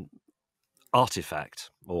as an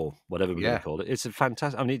artifact or whatever we're going to call it, it's a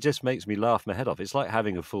fantastic. I mean, it just makes me laugh my head off. It's like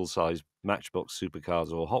having a full-size Matchbox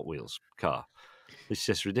Supercars or Hot Wheels car. It's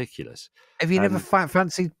just ridiculous. Have you never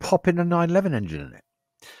fancied popping a 911 engine in it?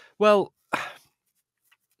 Well,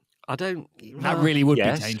 I don't. That really would be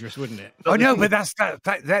dangerous, wouldn't it? Oh no, but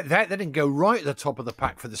that didn't go right at the top of the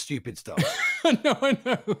pack for the stupid stuff. No, I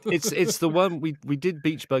know. It's the one we did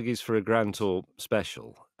beach buggies for a Grand Tour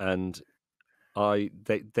special, and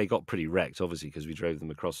they got pretty wrecked, obviously, because we drove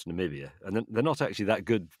them across Namibia, and they're not actually that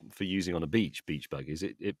good for using on a beach buggies.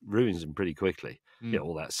 It ruins them pretty quickly. Yeah,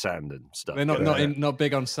 all that sand and stuff. They're not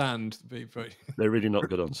big on sand. They're really not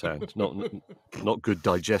good on sand. Not good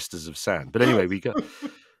digesters of sand. But anyway, we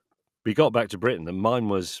got back to Britain, and mine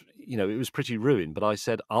was, it was pretty ruined. But I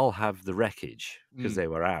said, I'll have the wreckage because they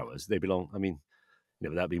were ours. They belong. I mean,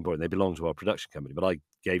 without being boring, they belong to our production company. But I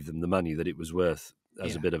gave them the money that it was worth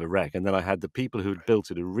as a bit of a wreck. And then I had the people who had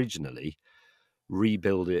built it originally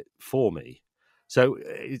rebuild it for me. So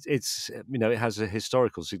it's it has a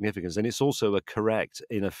historical significance, and it's also a correct,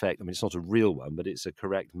 in effect, I mean, it's not a real one, but it's a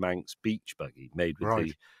correct Manx beach buggy made with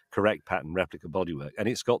the correct pattern replica bodywork. And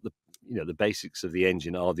it's got the basics of the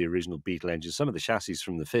engine are the original Beetle engine, some of the chassis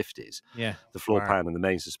from the 50s, the floor pan and the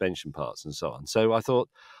main suspension parts and so on. So I thought,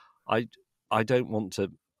 I don't want to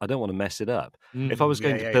mess it up. If I was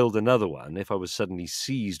going to build another one, if I was suddenly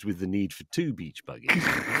seized with the need for two beach buggies,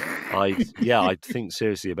 I'd think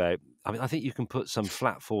seriously about. I mean, I think you can put some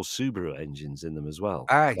flat four Subaru engines in them as well.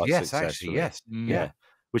 Yes, actually, yes. Yeah,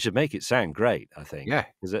 which would make it sound great, I think. Yeah.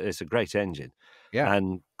 Because it's a great engine. Yeah.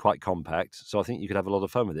 And quite compact. So I think you could have a lot of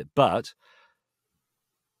fun with it. But,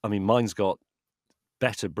 I mean, mine's got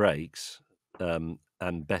better brakes and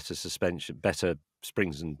better suspension, better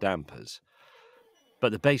springs and dampers.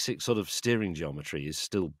 But the basic sort of steering geometry is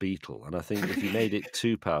still Beetle, and I think if you made it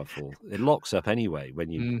too powerful, it locks up anyway when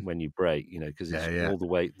you brake, because it's all the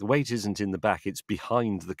weight. The weight isn't in the back; it's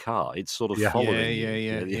behind the car. It's sort of following.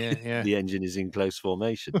 The engine is in close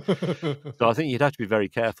formation, so I think you'd have to be very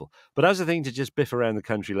careful. But as a thing to just biff around the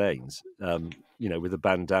country lanes, you know, with a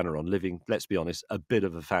bandana on, living, let's be honest, a bit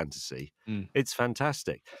of a fantasy. It's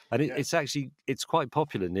fantastic. And it's actually, it's quite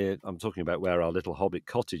popular near, I'm talking about where our little hobbit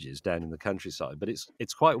cottage is down in the countryside, but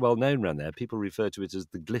it's quite well known around there. People refer to it as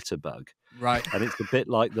the glitter bug. Right. And it's a bit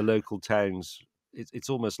like the local towns. It's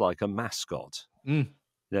almost like a mascot. You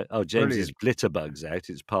know, oh, James's glitter bug's out.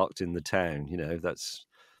 It's parked in the town. You know, that's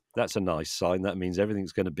a nice sign. That means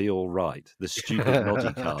everything's going to be all right. The stupid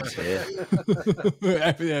noddy car's here.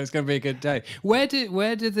 It's going to be a good day. Where do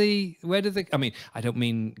the? I mean, I don't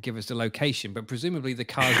mean give us the location, but presumably the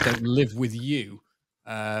cars don't live with you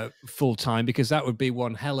full time, because that would be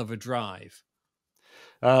one hell of a drive.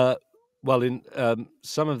 Well, in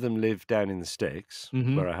some of them live down in the sticks,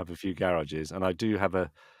 where I have a few garages, and I do have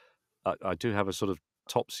a sort of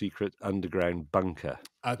top secret underground bunker.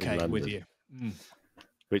 Okay, in London, with you.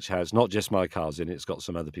 Which has not just my cars in it, it's got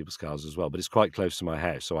some other people's cars as well, but it's quite close to my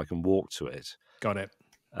house, so I can walk to it. Got it.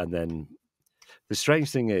 And then the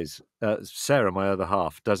strange thing is, Sarah, my other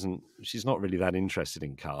half, she's not really that interested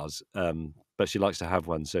in cars, but she likes to have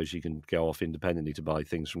one so she can go off independently to buy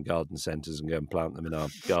things from garden centres and go and plant them in our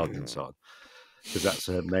garden and so on, because that's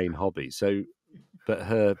her main hobby. So, but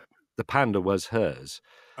the Panda was hers.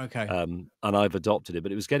 Okay. And I've adopted it,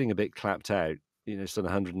 but it was getting a bit clapped out. You know, it's done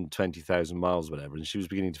 120,000 miles, whatever, and she was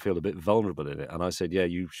beginning to feel a bit vulnerable in it. And I said, yeah,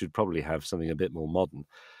 you should probably have something a bit more modern.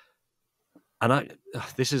 And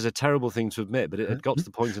this is a terrible thing to admit, but it had got to the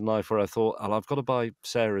point in life where I thought, oh, I've got to buy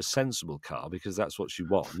Sarah a sensible car because that's what she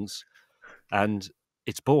wants. And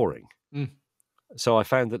it's boring. So I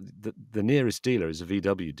found that the nearest dealer is a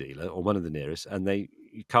VW dealer, or one of the nearest, and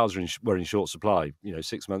cars were in short supply, you know,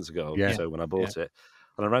 6 months ago or so when I bought it.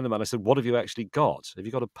 And I rang them and I said, what have you actually got? Have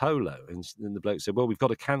you got a Polo? And then the bloke said, well, we've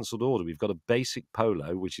got a cancelled order. We've got a basic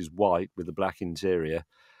Polo, which is white with a black interior.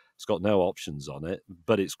 It's got no options on it,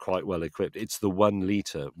 but it's quite well equipped. It's the 1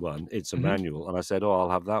 litre one. It's a manual. And I said, oh, I'll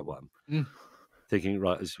have that one. Thinking,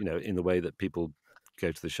 right, as you know, in the way that people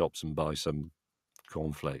go to the shops and buy some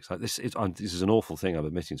cornflakes. Like this is an awful thing I'm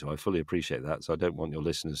admitting to. I fully appreciate that. So I don't want your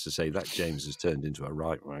listeners to say that James has turned into a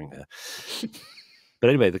right-winger. But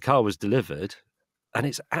anyway, the car was delivered. And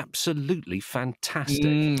it's absolutely fantastic.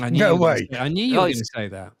 No way. I knew you were going to say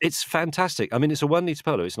that. It's fantastic. I mean, it's a 1 litre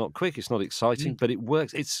Polo. It's not quick. It's not exciting, but it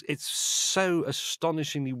works. It's so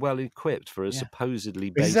astonishingly well equipped for a supposedly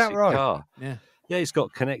basic car. Yeah. Yeah, it's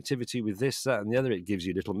got connectivity with this, that, and the other. It gives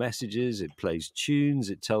you little messages. It plays tunes.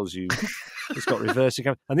 It tells you it's got reversing.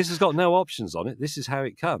 And this has got no options on it. This is how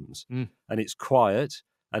it comes. And it's quiet.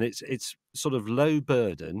 And it's sort of low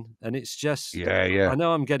burden, and it's just I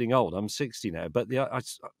know I'm getting old. I'm 60 now, but I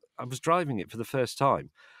was driving it for the first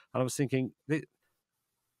time, and I was thinking,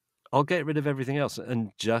 I'll get rid of everything else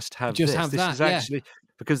and just have this. Have this that, is actually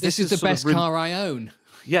because this is the best car I own.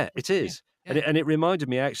 Yeah, it is, and it reminded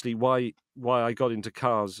me actually why I got into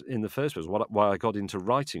cars in the first place. Why I got into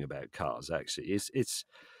writing about cars actually it's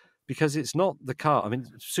because it's not the car. I mean,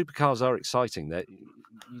 supercars are exciting.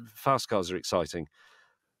 Fast cars are exciting.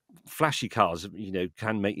 Flashy cars, you know,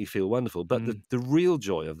 can make you feel wonderful, but the real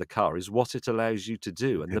joy of the car is what it allows you to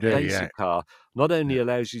do. And the basic car not only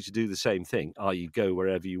allows you to do the same thing, i.e. go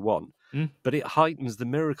wherever you want, but it heightens the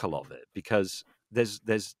miracle of it because there's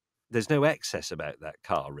no excess about that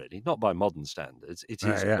car, really, not by modern standards. It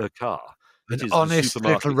is a car. It is honest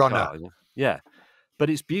little runner. Car, you know? Yeah. But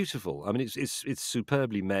it's beautiful. I mean, it's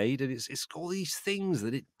superbly made, and it's got all these things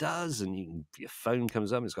that it does. And your phone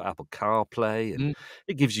comes up, and it's got Apple CarPlay, and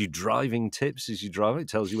it gives you driving tips as you drive. It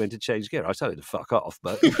tells you when to change gear. I tell it to fuck off,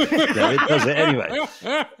 but it does it anyway.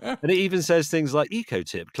 And it even says things like "Eco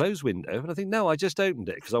tip, close window." And I think, no, I just opened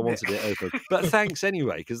it because I wanted it open. But thanks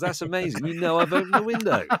anyway, because that's amazing. You know, I've opened the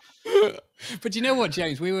window. But you know what,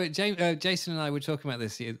 James? Jason and I were talking about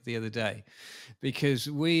this the other day, because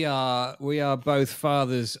we are both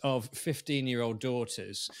fathers of 15-year-old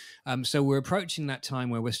daughters. So we're approaching that time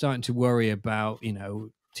where we're starting to worry about, you know,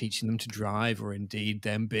 teaching them to drive, or indeed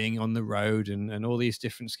them being on the road, and all these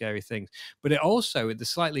different scary things. But it also, the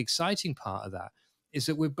slightly exciting part of that is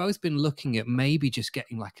that we've both been looking at maybe just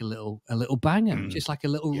getting like a little banger, just like a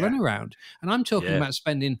little runaround. And I'm talking about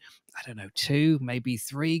spending, I don't know, 2, maybe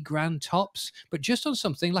 3 grand tops, but just on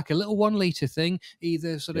something like a little 1 litre thing,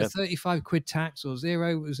 either sort of 35 quid tax or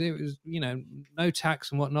zero, you know, no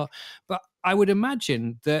tax and whatnot. But I would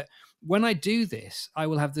imagine that when I do this, I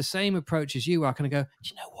will have the same approach as you are. Going to go, do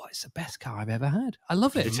you know what? It's the best car I've ever had. I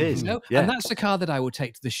love it. It is. You know? And that's the car that I will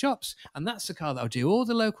take to the shops. And that's the car that I'll do all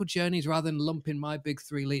the local journeys rather than lumping my big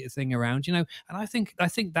 3 litre thing around, you know. And I think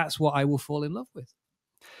that's what I will fall in love with.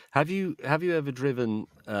 Have you ever driven,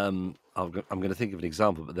 I'm going to think of an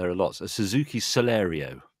example, but there are lots, a Suzuki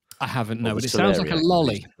Celerio? I haven't, no, but it sounds like a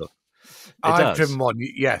lolly. I've driven one,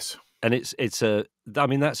 yes. And it's a, I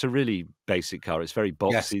mean, that's a really basic car. It's very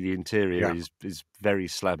boxy. Yes. The interior Yeah. is very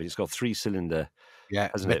slabby. It's got 3-cylinder,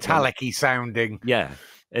 hasn't it? Metallic-y sounding. Yeah,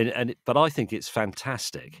 but I think it's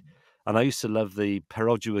fantastic. And I used to love the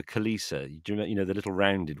Perodua Calisa. Do you remember, you know, the little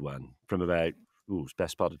rounded one from about, it's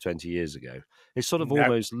best part of 20 years ago. It sort of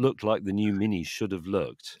almost looked like the new Mini should have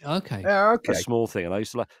looked. Okay. A small thing. And I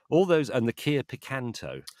used to like all those, and the Kia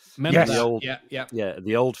Picanto. Remember the that? old, yeah,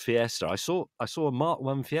 the old Fiesta. I saw a Mark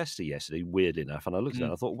 1 Fiesta yesterday, weirdly enough, and I looked at it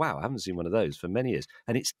and I thought, wow, I haven't seen one of those for many years.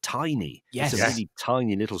 And it's tiny. Yes. It's a really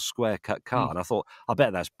tiny little square cut car. And I thought, I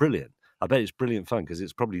bet that's brilliant. I bet it's brilliant fun because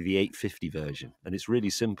it's probably the 850 version and it's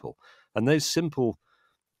really simple. And those simple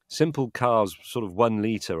cars, sort of 1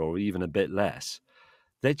 litre or even a bit less,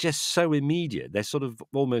 they're just so immediate. They're sort of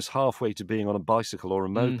almost halfway to being on a bicycle or a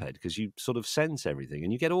moped because you sort of sense everything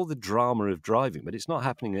and you get all the drama of driving, but it's not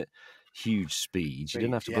happening at huge speeds. You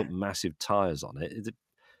don't have to put massive tyres on it.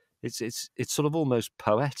 It's sort of almost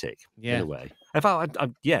poetic in a way.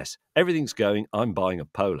 Yes, everything's going. I'm buying a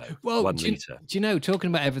Polo. Well, 1 litre. Do you know?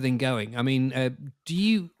 Talking about everything going, I mean, do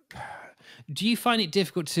you find it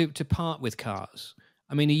difficult to part with cars?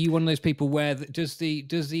 I mean, are you one of those people where does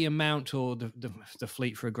the amount or the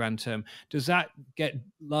fleet for a grand term, does that get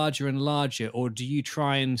larger and larger, or do you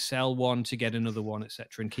try and sell one to get another one, etc.,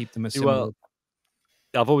 and keep them as similar? Well,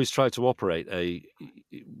 I've always tried to operate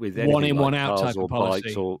with anything one in, like one out cars type or of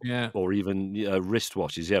policy, bikes or even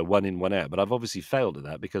wristwatches. 1 in, 1 out. But I've obviously failed at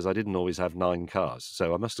that because I didn't always have 9 cars,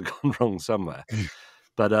 so I must have gone wrong somewhere.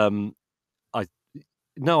 But I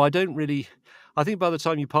don't really. I think by the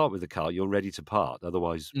time you part with the car, you're ready to part.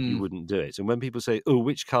 Otherwise, you wouldn't do it. And when people say, "Oh,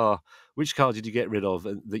 which car did you get rid of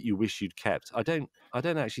that you wish you'd kept?" I don't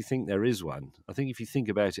actually think there is one. I think if you think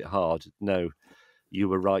about it hard, no, you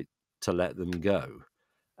were right to let them go.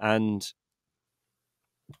 And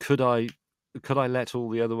could I let all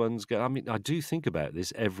the other ones go? I mean, I do think about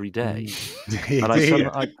this every day, and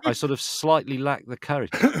I sort of slightly lack the courage.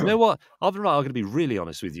 You know what? I'm going to be really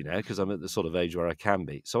honest with you now because I'm at the sort of age where I can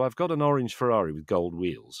be. So I've got an orange Ferrari with gold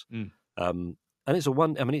wheels, and it's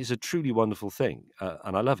a truly wonderful thing,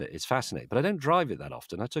 and I love it. It's fascinating, but I don't drive it that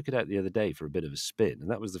often. I took it out the other day for a bit of a spin, and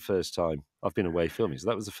that was the first time I've been away filming. So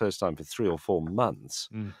that was the first time for 3 or 4 months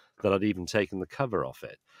that I'd even taken the cover off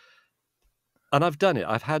it. And I've done it.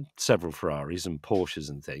 I've had several Ferraris and Porsches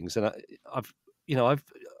and things, and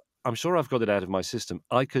I'm sure I've got it out of my system.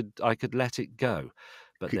 I could let it go,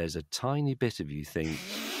 but there's a tiny bit of you think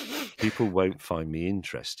people won't find me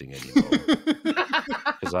interesting anymore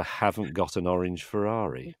because I haven't got an orange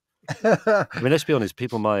Ferrari. I mean, let's be honest.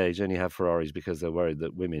 People my age only have Ferraris because they're worried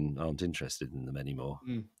that women aren't interested in them anymore.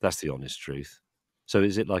 That's the honest truth. So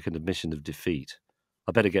is it like an admission of defeat?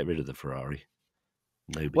 I better get rid of the Ferrari.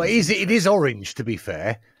 Well, it is orange, to be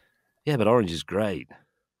fair. Yeah, but orange is great.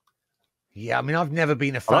 Yeah, I mean, I've never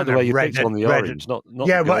been a fan of the way you red, picked on the orange, not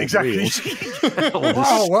yeah, the well, exactly.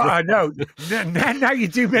 I know. Now you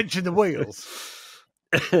do mention the wheels.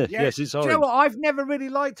 Yes, it's orange. Do you know what? I've never really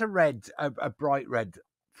liked a bright red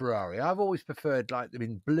Ferrari. I've always preferred like them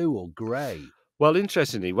in blue or grey. Well,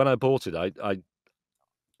 interestingly, when I bought it,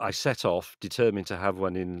 I set off determined to have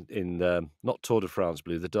one in not Tour de France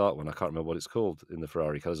blue, the dark one. I can't remember what it's called in the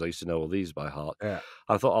Ferrari colours. I used to know all these by heart. Yeah.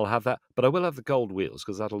 I thought I'll have that, but I will have the gold wheels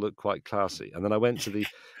because that'll look quite classy. And then I went to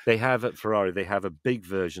they have at Ferrari, they have a big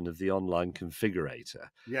version of the online configurator.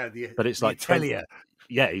 Yeah, but it's like Atelier.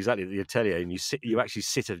 Yeah, exactly, the Atelier, and you actually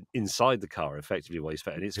sit inside the car effectively while you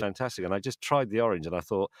spend, and it's fantastic. And I just tried the orange, and I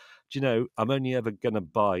thought, do you know, I'm only ever going to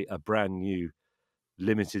buy a brand new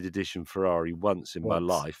limited edition Ferrari once in my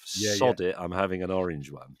life. Sod it, I'm having an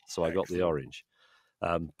orange one. So I got the orange.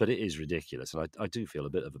 But it is ridiculous. And I do feel a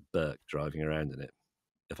bit of a Burke driving around in it,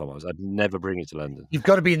 if I'm honest. I'd never bring it to London. You've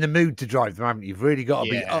got to be in the mood to drive them, haven't you? You've really got to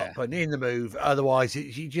be up and in the move. Otherwise,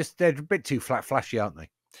 they're a bit too flashy, aren't they?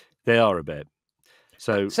 They are a bit.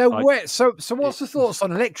 So what's the thoughts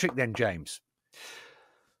on electric then, James?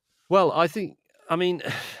 Well,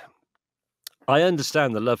 I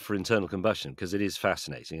understand the love for internal combustion because it is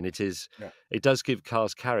fascinating and it does give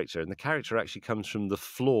cars character, and the character actually comes from the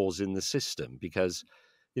flaws in the system because,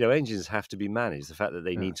 you know, engines have to be managed. The fact that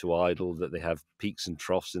they need to idle, that they have peaks and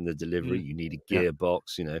troughs in the delivery, you need a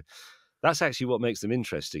gearbox, you know, that's actually what makes them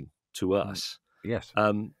interesting to us. Yes.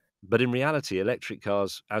 But in reality, electric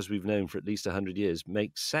cars, as we've known for at least 100 years,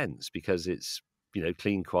 make sense because it's, you know,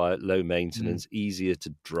 clean, quiet, low maintenance, easier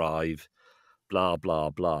to drive, blah,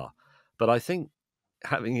 blah, blah. But I think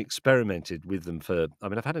having experimented with them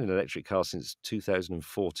I've had an electric car since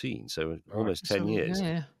 2014, so almost 10 years.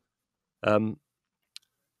 Yeah.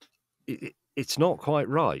 It's not quite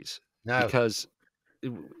right. No. Because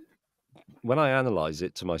when I analyse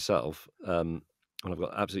it to myself, when I've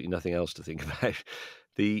got absolutely nothing else to think about,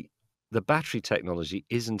 the battery technology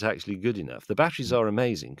isn't actually good enough. The batteries are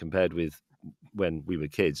amazing compared with when we were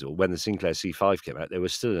kids, or when the Sinclair C5 came out. There were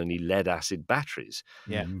still only lead acid batteries.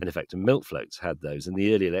 Yeah. In effect, and milk floats had those, and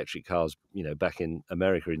the early electric cars, back in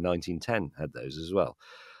America in 1910 had those as well.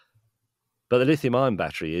 But the lithium-ion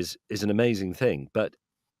battery is an amazing thing, but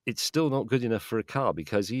it's still not good enough for a car,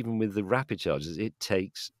 because even with the rapid chargers, it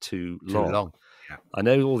takes too Too long. long. Yeah. I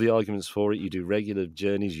know all the arguments for it. You do regular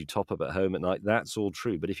journeys, you top up at home at night. That's all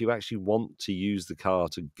true. But if you actually want to use the car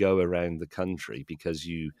to go around the country, because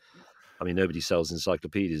nobody sells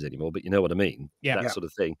encyclopedias anymore, but you know what I mean? Yeah. That sort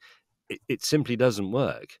of thing. It simply doesn't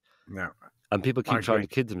work. No. And people I keep trying agree.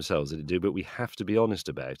 to kid themselves that it do, but we have to be honest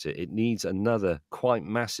about it. It needs another quite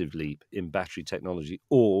massive leap in battery technology,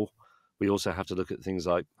 or we also have to look at things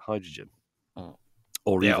like hydrogen,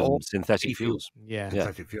 or Yeah, even or synthetic e-fuels. fuels. Yeah.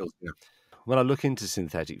 Synthetic fuels. Yeah. When I look into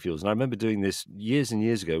synthetic fuels, and I remember doing this years and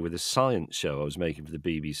years ago with a science show I was making for the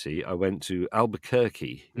BBC, I went to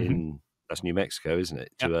Albuquerque that's New Mexico, isn't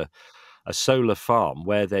it? Yep. To a solar farm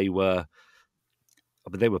where they were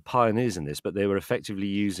pioneers in this, but they were effectively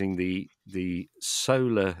using the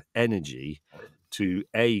solar energy to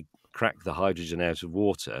crack the hydrogen out of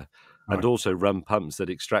water, and also run pumps that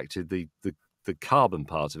extracted the carbon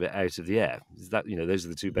part of it out of the air. Those are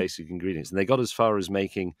the two basic ingredients, and they got as far as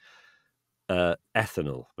making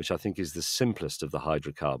ethanol, which I think is the simplest of the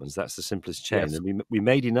hydrocarbons. That's the simplest chain, Yes. and we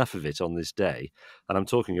made enough of it on this day. And I'm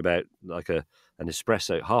talking about like half an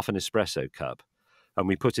espresso cup, and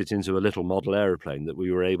we put it into a little model aeroplane that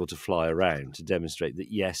we were able to fly around to demonstrate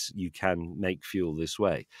that yes, you can make fuel this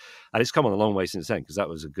way. And it's come on a long way since then, because that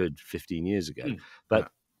was a good 15 years ago.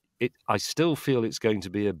 But I still feel it's going to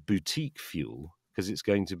be a boutique fuel, because it's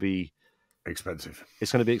going to be Expensive.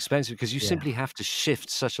 It's going to be expensive, because you simply have to shift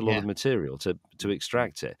such a lot of material to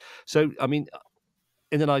extract it. So, I mean,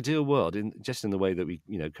 in an ideal world, in the way that we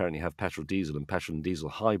currently have petrol and diesel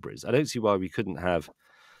hybrids, I don't see why we couldn't have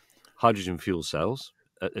hydrogen fuel cells,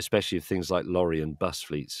 especially if things like lorry and bus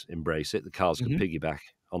fleets embrace it. The cars can piggyback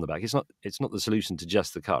on the back. It's not the solution to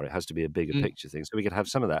just the car. It has to be a bigger picture thing. So we could have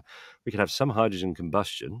some of that. We could have some hydrogen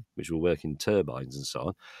combustion, which will work in turbines and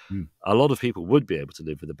so on. A lot of people would be able to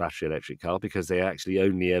live with a battery electric car, because they actually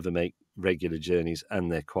only ever make regular journeys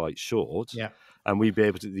and they're quite short. Yeah. And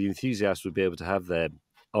the enthusiasts would be able to have their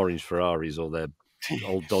orange Ferraris or their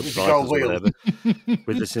old Dodge Vipers or whatever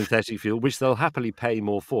with the synthetic fuel, which they'll happily pay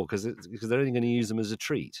more for, because they're only going to use them as a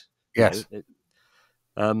treat. Yes.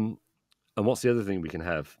 And what's the other thing we can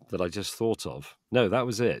have that I just thought of? No, that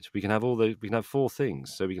was it. We can have we can have four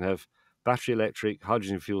things. So we can have battery electric,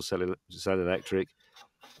 hydrogen fuel cell electric,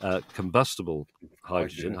 combustible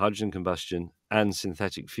hydrogen combustion, and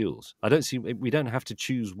synthetic fuels. We don't have to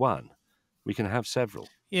choose one. We can have several.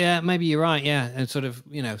 Yeah, maybe you're right. Yeah, and sort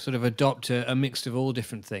of adopt a mix of all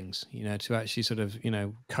different things, to actually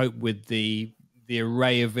cope with the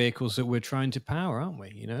array of vehicles that we're trying to power, aren't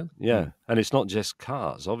we? Yeah, and it's not just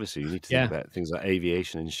cars. Obviously, you need to think about things like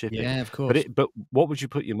aviation and shipping. Yeah, of course. But what would you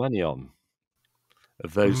put your money on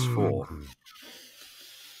of those four?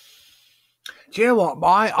 Do you know what?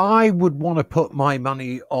 I would want to put my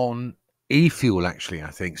money on e-fuel, actually. I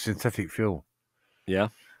think synthetic fuel. Yeah.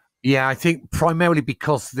 Yeah, I think primarily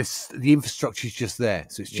because the infrastructure is just there.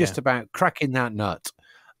 So it's just about cracking that nut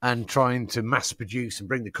and trying to mass produce and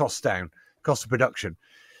bring the cost down, cost of production,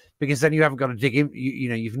 because then you haven't got to dig in.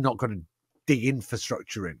 You've not got to dig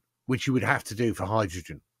infrastructure in, which you would have to do for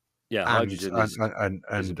hydrogen. Yeah, hydrogen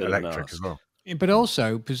and electric as well. But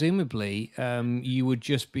also, presumably, you would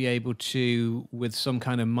just be able to, with some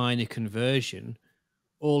kind of minor conversion,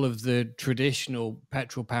 all of the traditional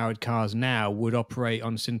petrol-powered cars now would operate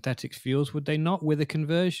on synthetic fuels, would they not, with a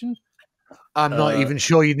conversion? I'm not even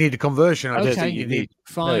sure you need a conversion. I don't think you need.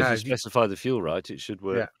 Fine. No, if you specify the fuel right, it should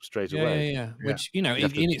work straight away. Yeah. Which, in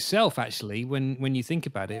itself, actually, when you think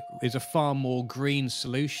about it, is a far more green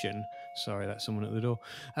solution. Sorry, that's someone at the door.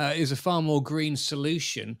 Is a far more green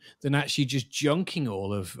solution than actually just junking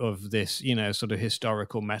all of this, sort of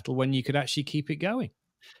historical metal, when you could actually keep it going.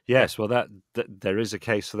 Yes, well, that there is a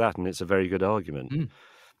case for that, and it's a very good argument.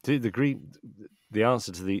 The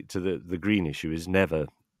answer to the green issue is never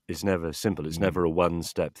simple. It's never a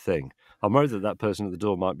one-step thing. I'm worried that person at the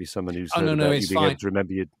door might be someone who's heard about you being able to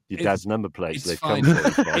remember your dad's number plate. So they've come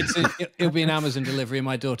for it. It'll be an Amazon delivery, and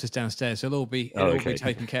my daughter's downstairs, so it'll all be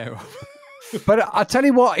taken care of. But I'll tell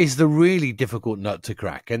you what is the really difficult nut to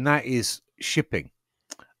crack, and that is shipping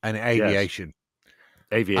and aviation.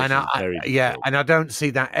 Aviation is very difficult. and I don't see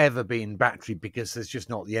that ever being battery because there's just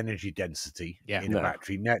not the energy density in a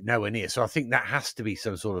battery, nowhere near. So I think that has to be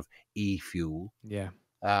some sort of e-fuel. Yeah.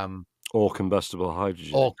 Or combustible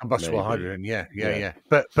hydrogen. Or combustible hydrogen, yeah.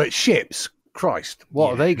 But ships, Christ,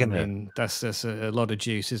 what are they going to? I mean, that's a lot of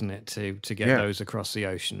juice, isn't it, to get those across the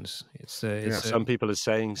oceans? Some people are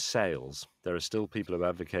saying sails. There are still people who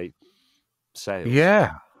advocate sails.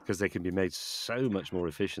 Yeah. Because they can be made so much more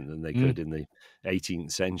efficient than they could in the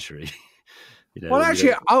 18th century. Well,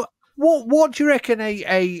 actually, what do you reckon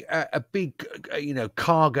a big,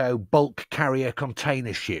 cargo bulk carrier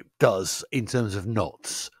container ship does in terms of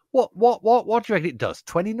knots? What do you reckon it does?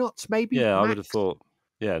 20 knots, maybe? Yeah, max? I would have thought.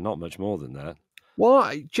 Yeah, not much more than that.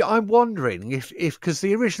 Why? I'm wondering if because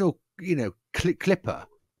the original, Clipper,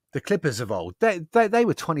 the Clippers of old, they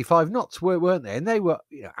were 25 knots, weren't they? And they were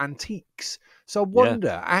antiques. So I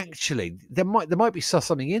wonder, actually, there might be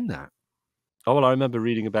something in that. Oh, well, I remember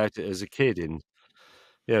reading about it as a kid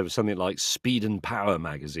it was something like Speed and Power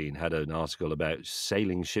magazine had an article about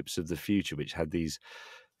sailing ships of the future, which had these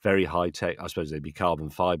very high tech, I suppose they'd be carbon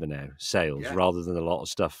fiber now, sails, rather than a lot of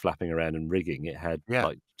stuff flapping around and rigging. It had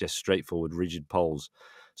like just straightforward rigid poles.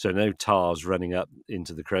 So no tars running up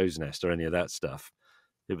into the crow's nest or any of that stuff.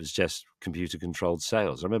 It was just computer controlled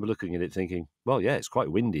sails. I remember looking at it thinking, well, yeah, it's quite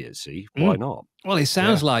windy at sea. Why not? Well, it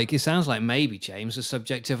sounds like maybe, James, the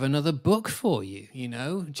subject of another book for you.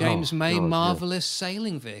 James May, Marvelous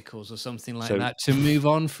Sailing Vehicles or something like that to move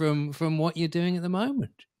on from what you're doing at the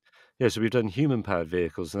moment. Yeah, so we've done human-powered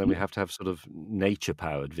vehicles, and then we have to have sort of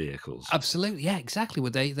nature-powered vehicles. Absolutely, yeah, exactly. Well,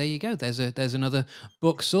 there you go. There's another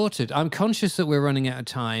book sorted. I'm conscious that we're running out of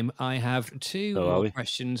time. I have two more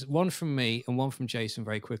questions, one from me and one from Jason,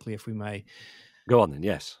 very quickly, if we may. Go on then,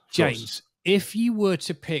 yes. James, if you were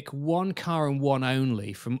to pick one car and one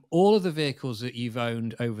only from all of the vehicles that you've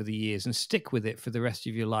owned over the years and stick with it for the rest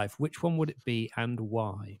of your life, which one would it be and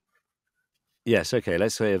why? Yes, okay,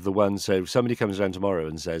 let's say of the one, so somebody comes around tomorrow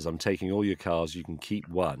and says, I'm taking all your cars, you can keep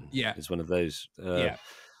one. Yeah. It's one of those.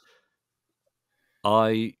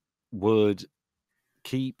 I would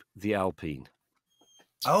keep the Alpine.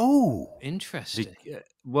 Oh. Interesting.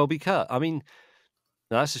 Because, I mean,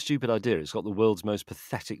 that's a stupid idea. It's got the world's most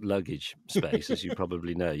pathetic luggage space, as you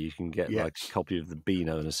probably know. You can get like a copy of the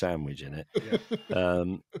Beano and a sandwich in it. Yeah.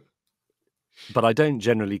 But I don't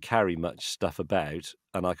generally carry much stuff about,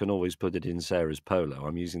 and I can always put it in Sarah's polo.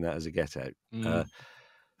 I'm using that as a get-out.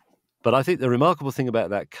 But I think the remarkable thing about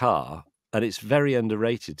that car, and it's very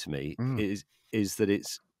underrated to me, is that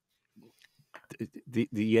it's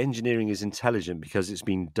the engineering is intelligent because it's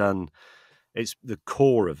been done. It's the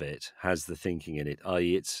core of it has the thinking in it,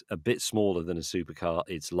 i.e. it's a bit smaller than a supercar.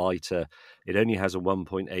 It's lighter. It only has a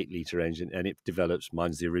 1.8 litre engine, and it develops,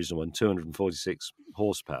 mine's the original one, 246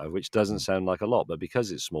 horsepower, which doesn't sound like a lot, but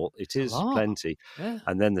because it's small, it is plenty. Yeah.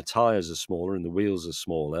 And then the tyres are smaller and the wheels are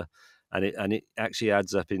smaller, and it actually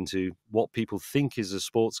adds up into what people think is a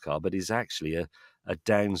sports car, but is actually a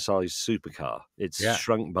downsized supercar. It's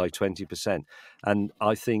shrunk by 20. And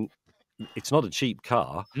I think it's not a cheap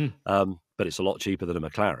car, but it's a lot cheaper than a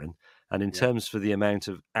McLaren. And in terms for the amount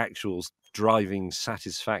of actual driving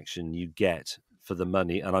satisfaction you get for the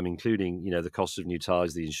money, and I'm including, the cost of new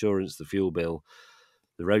tyres, the insurance, the fuel bill,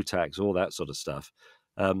 the road tax, all that sort of stuff,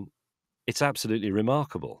 it's absolutely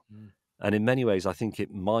remarkable. And in many ways, I think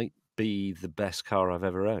it might be the best car I've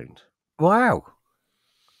ever owned. Wow,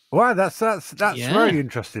 that's very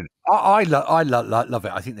interesting. I love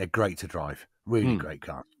it. I think they're great to drive. Really great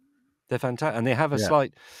car. They're fantastic, and they have a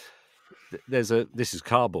slight. This is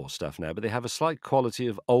cardboard stuff now, but they have a slight quality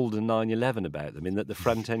of older 911 about them in that the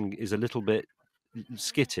front end is a little bit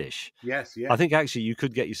skittish. Yes. I think actually you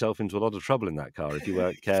could get yourself into a lot of trouble in that car if you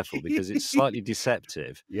weren't careful because it's slightly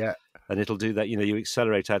deceptive. Yeah, and it'll do that. You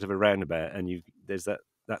accelerate out of a roundabout, and there's that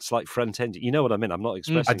slight front end. You know what I mean? I'm not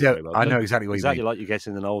expressing it very well. I know exactly what you mean. Exactly like you get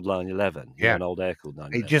in an old 911. An old air-cooled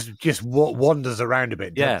 911. It just wanders around a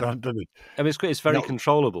bit. Doesn't it? I mean, it's very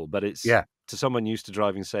controllable, but it's to someone used to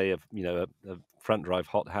driving, say, a front drive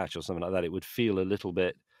hot hatch or something like that, it would feel a little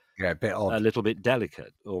bit a bit odd, a little bit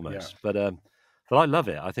delicate almost. Yeah. But I love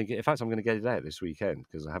it. I think, in fact, I'm going to get it out this weekend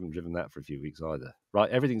because I haven't driven that for a few weeks either. Right,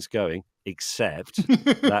 everything's going except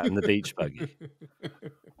that and the beach buggy.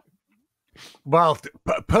 Well,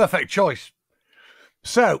 perfect choice.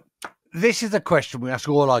 So, this is a question we ask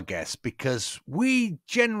all our guests because we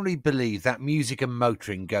generally believe that music and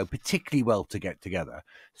motoring go particularly well to get together.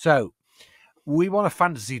 So, we want a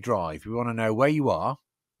fantasy drive. We want to know where you are,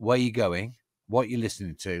 where you're going, what you're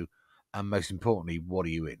listening to, and most importantly, what are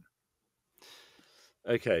you in?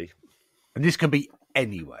 Okay. And this can be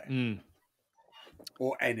anywhere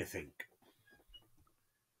or anything.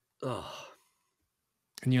 Oh.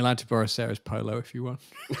 And you're allowed to borrow Sarah's polo if you want.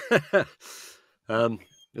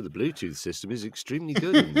 The Bluetooth system is extremely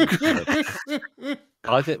good.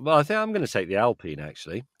 I think I'm going to take the Alpine,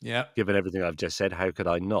 actually. Yeah. Given everything I've just said, how could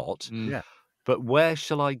I not? Yeah. But where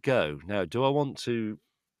shall I go now? Do I want to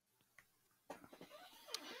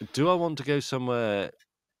go somewhere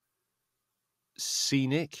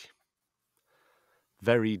scenic,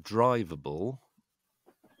 very drivable,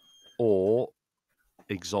 or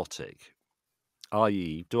exotic?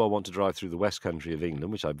 I.e., do I want to drive through the West Country of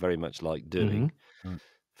England, which I very much like doing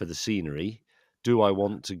for the scenery? Do I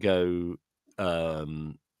want to go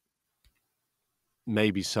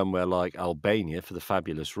maybe somewhere like Albania for the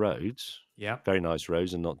fabulous roads? Yeah. Very nice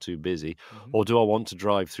roads and not too busy. Or do I want to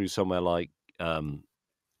drive through somewhere like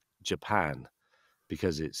Japan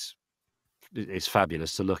because it's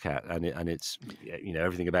fabulous to look at, and it's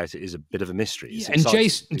everything about it is a bit of a mystery. Yeah. And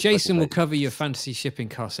Jason will cover your fantasy shipping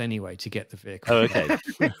costs anyway to get the vehicle. Oh, okay.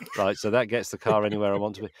 Right, so that gets the car anywhere I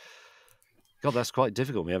want to be. God, that's quite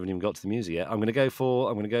difficult. We haven't even got to the music yet. I'm going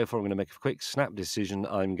to make a quick snap decision.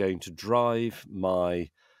 I'm going to drive my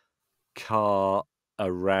car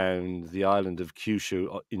around the island of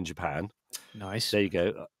Kyushu in Japan. Nice. There you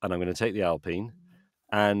go. And I'm going to take the Alpine,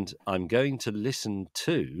 and I'm going to listen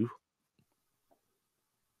to.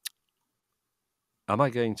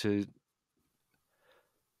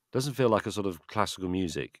 Doesn't feel like a sort of classical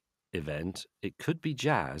music event. It could be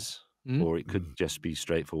jazz, or it could just be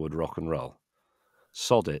straightforward rock and roll.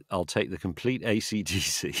 Sod it. I'll take the complete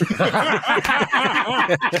AC/DC.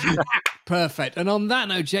 Perfect. And on that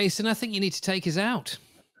note, Jason, I think you need to take us out.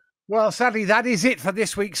 Well, sadly, that is it for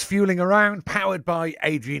this week's Fueling Around, powered by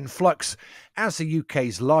Adrian Flux. As the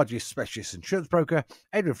UK's largest specialist insurance broker,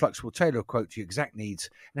 Adrian Flux will tailor a quote to your exact needs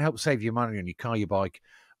and help save you money on your car, your bike,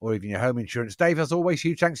 or even your home insurance. Dave, as always,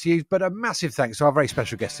 huge thanks to you, but a massive thanks to our very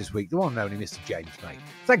special guest this week, the one and only Mr. James, mate.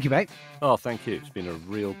 Thank you, mate. Oh, thank you. It's been a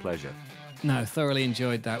real pleasure. No, thoroughly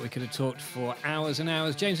enjoyed that. We could have talked for hours and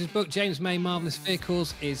hours. James's book, James May Marvellous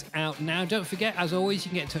Vehicles, is out now. Don't forget, as always, you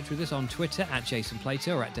can get in touch with us on Twitter at Jason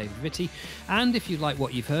Plato or at David Vitty. And if you like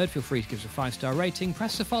what you've heard, feel free to give us a 5-star rating,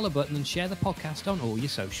 press the follow button and share the podcast on all your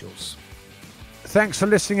socials. Thanks for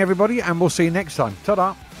listening, everybody, and we'll see you next time.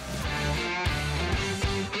 Ta-da.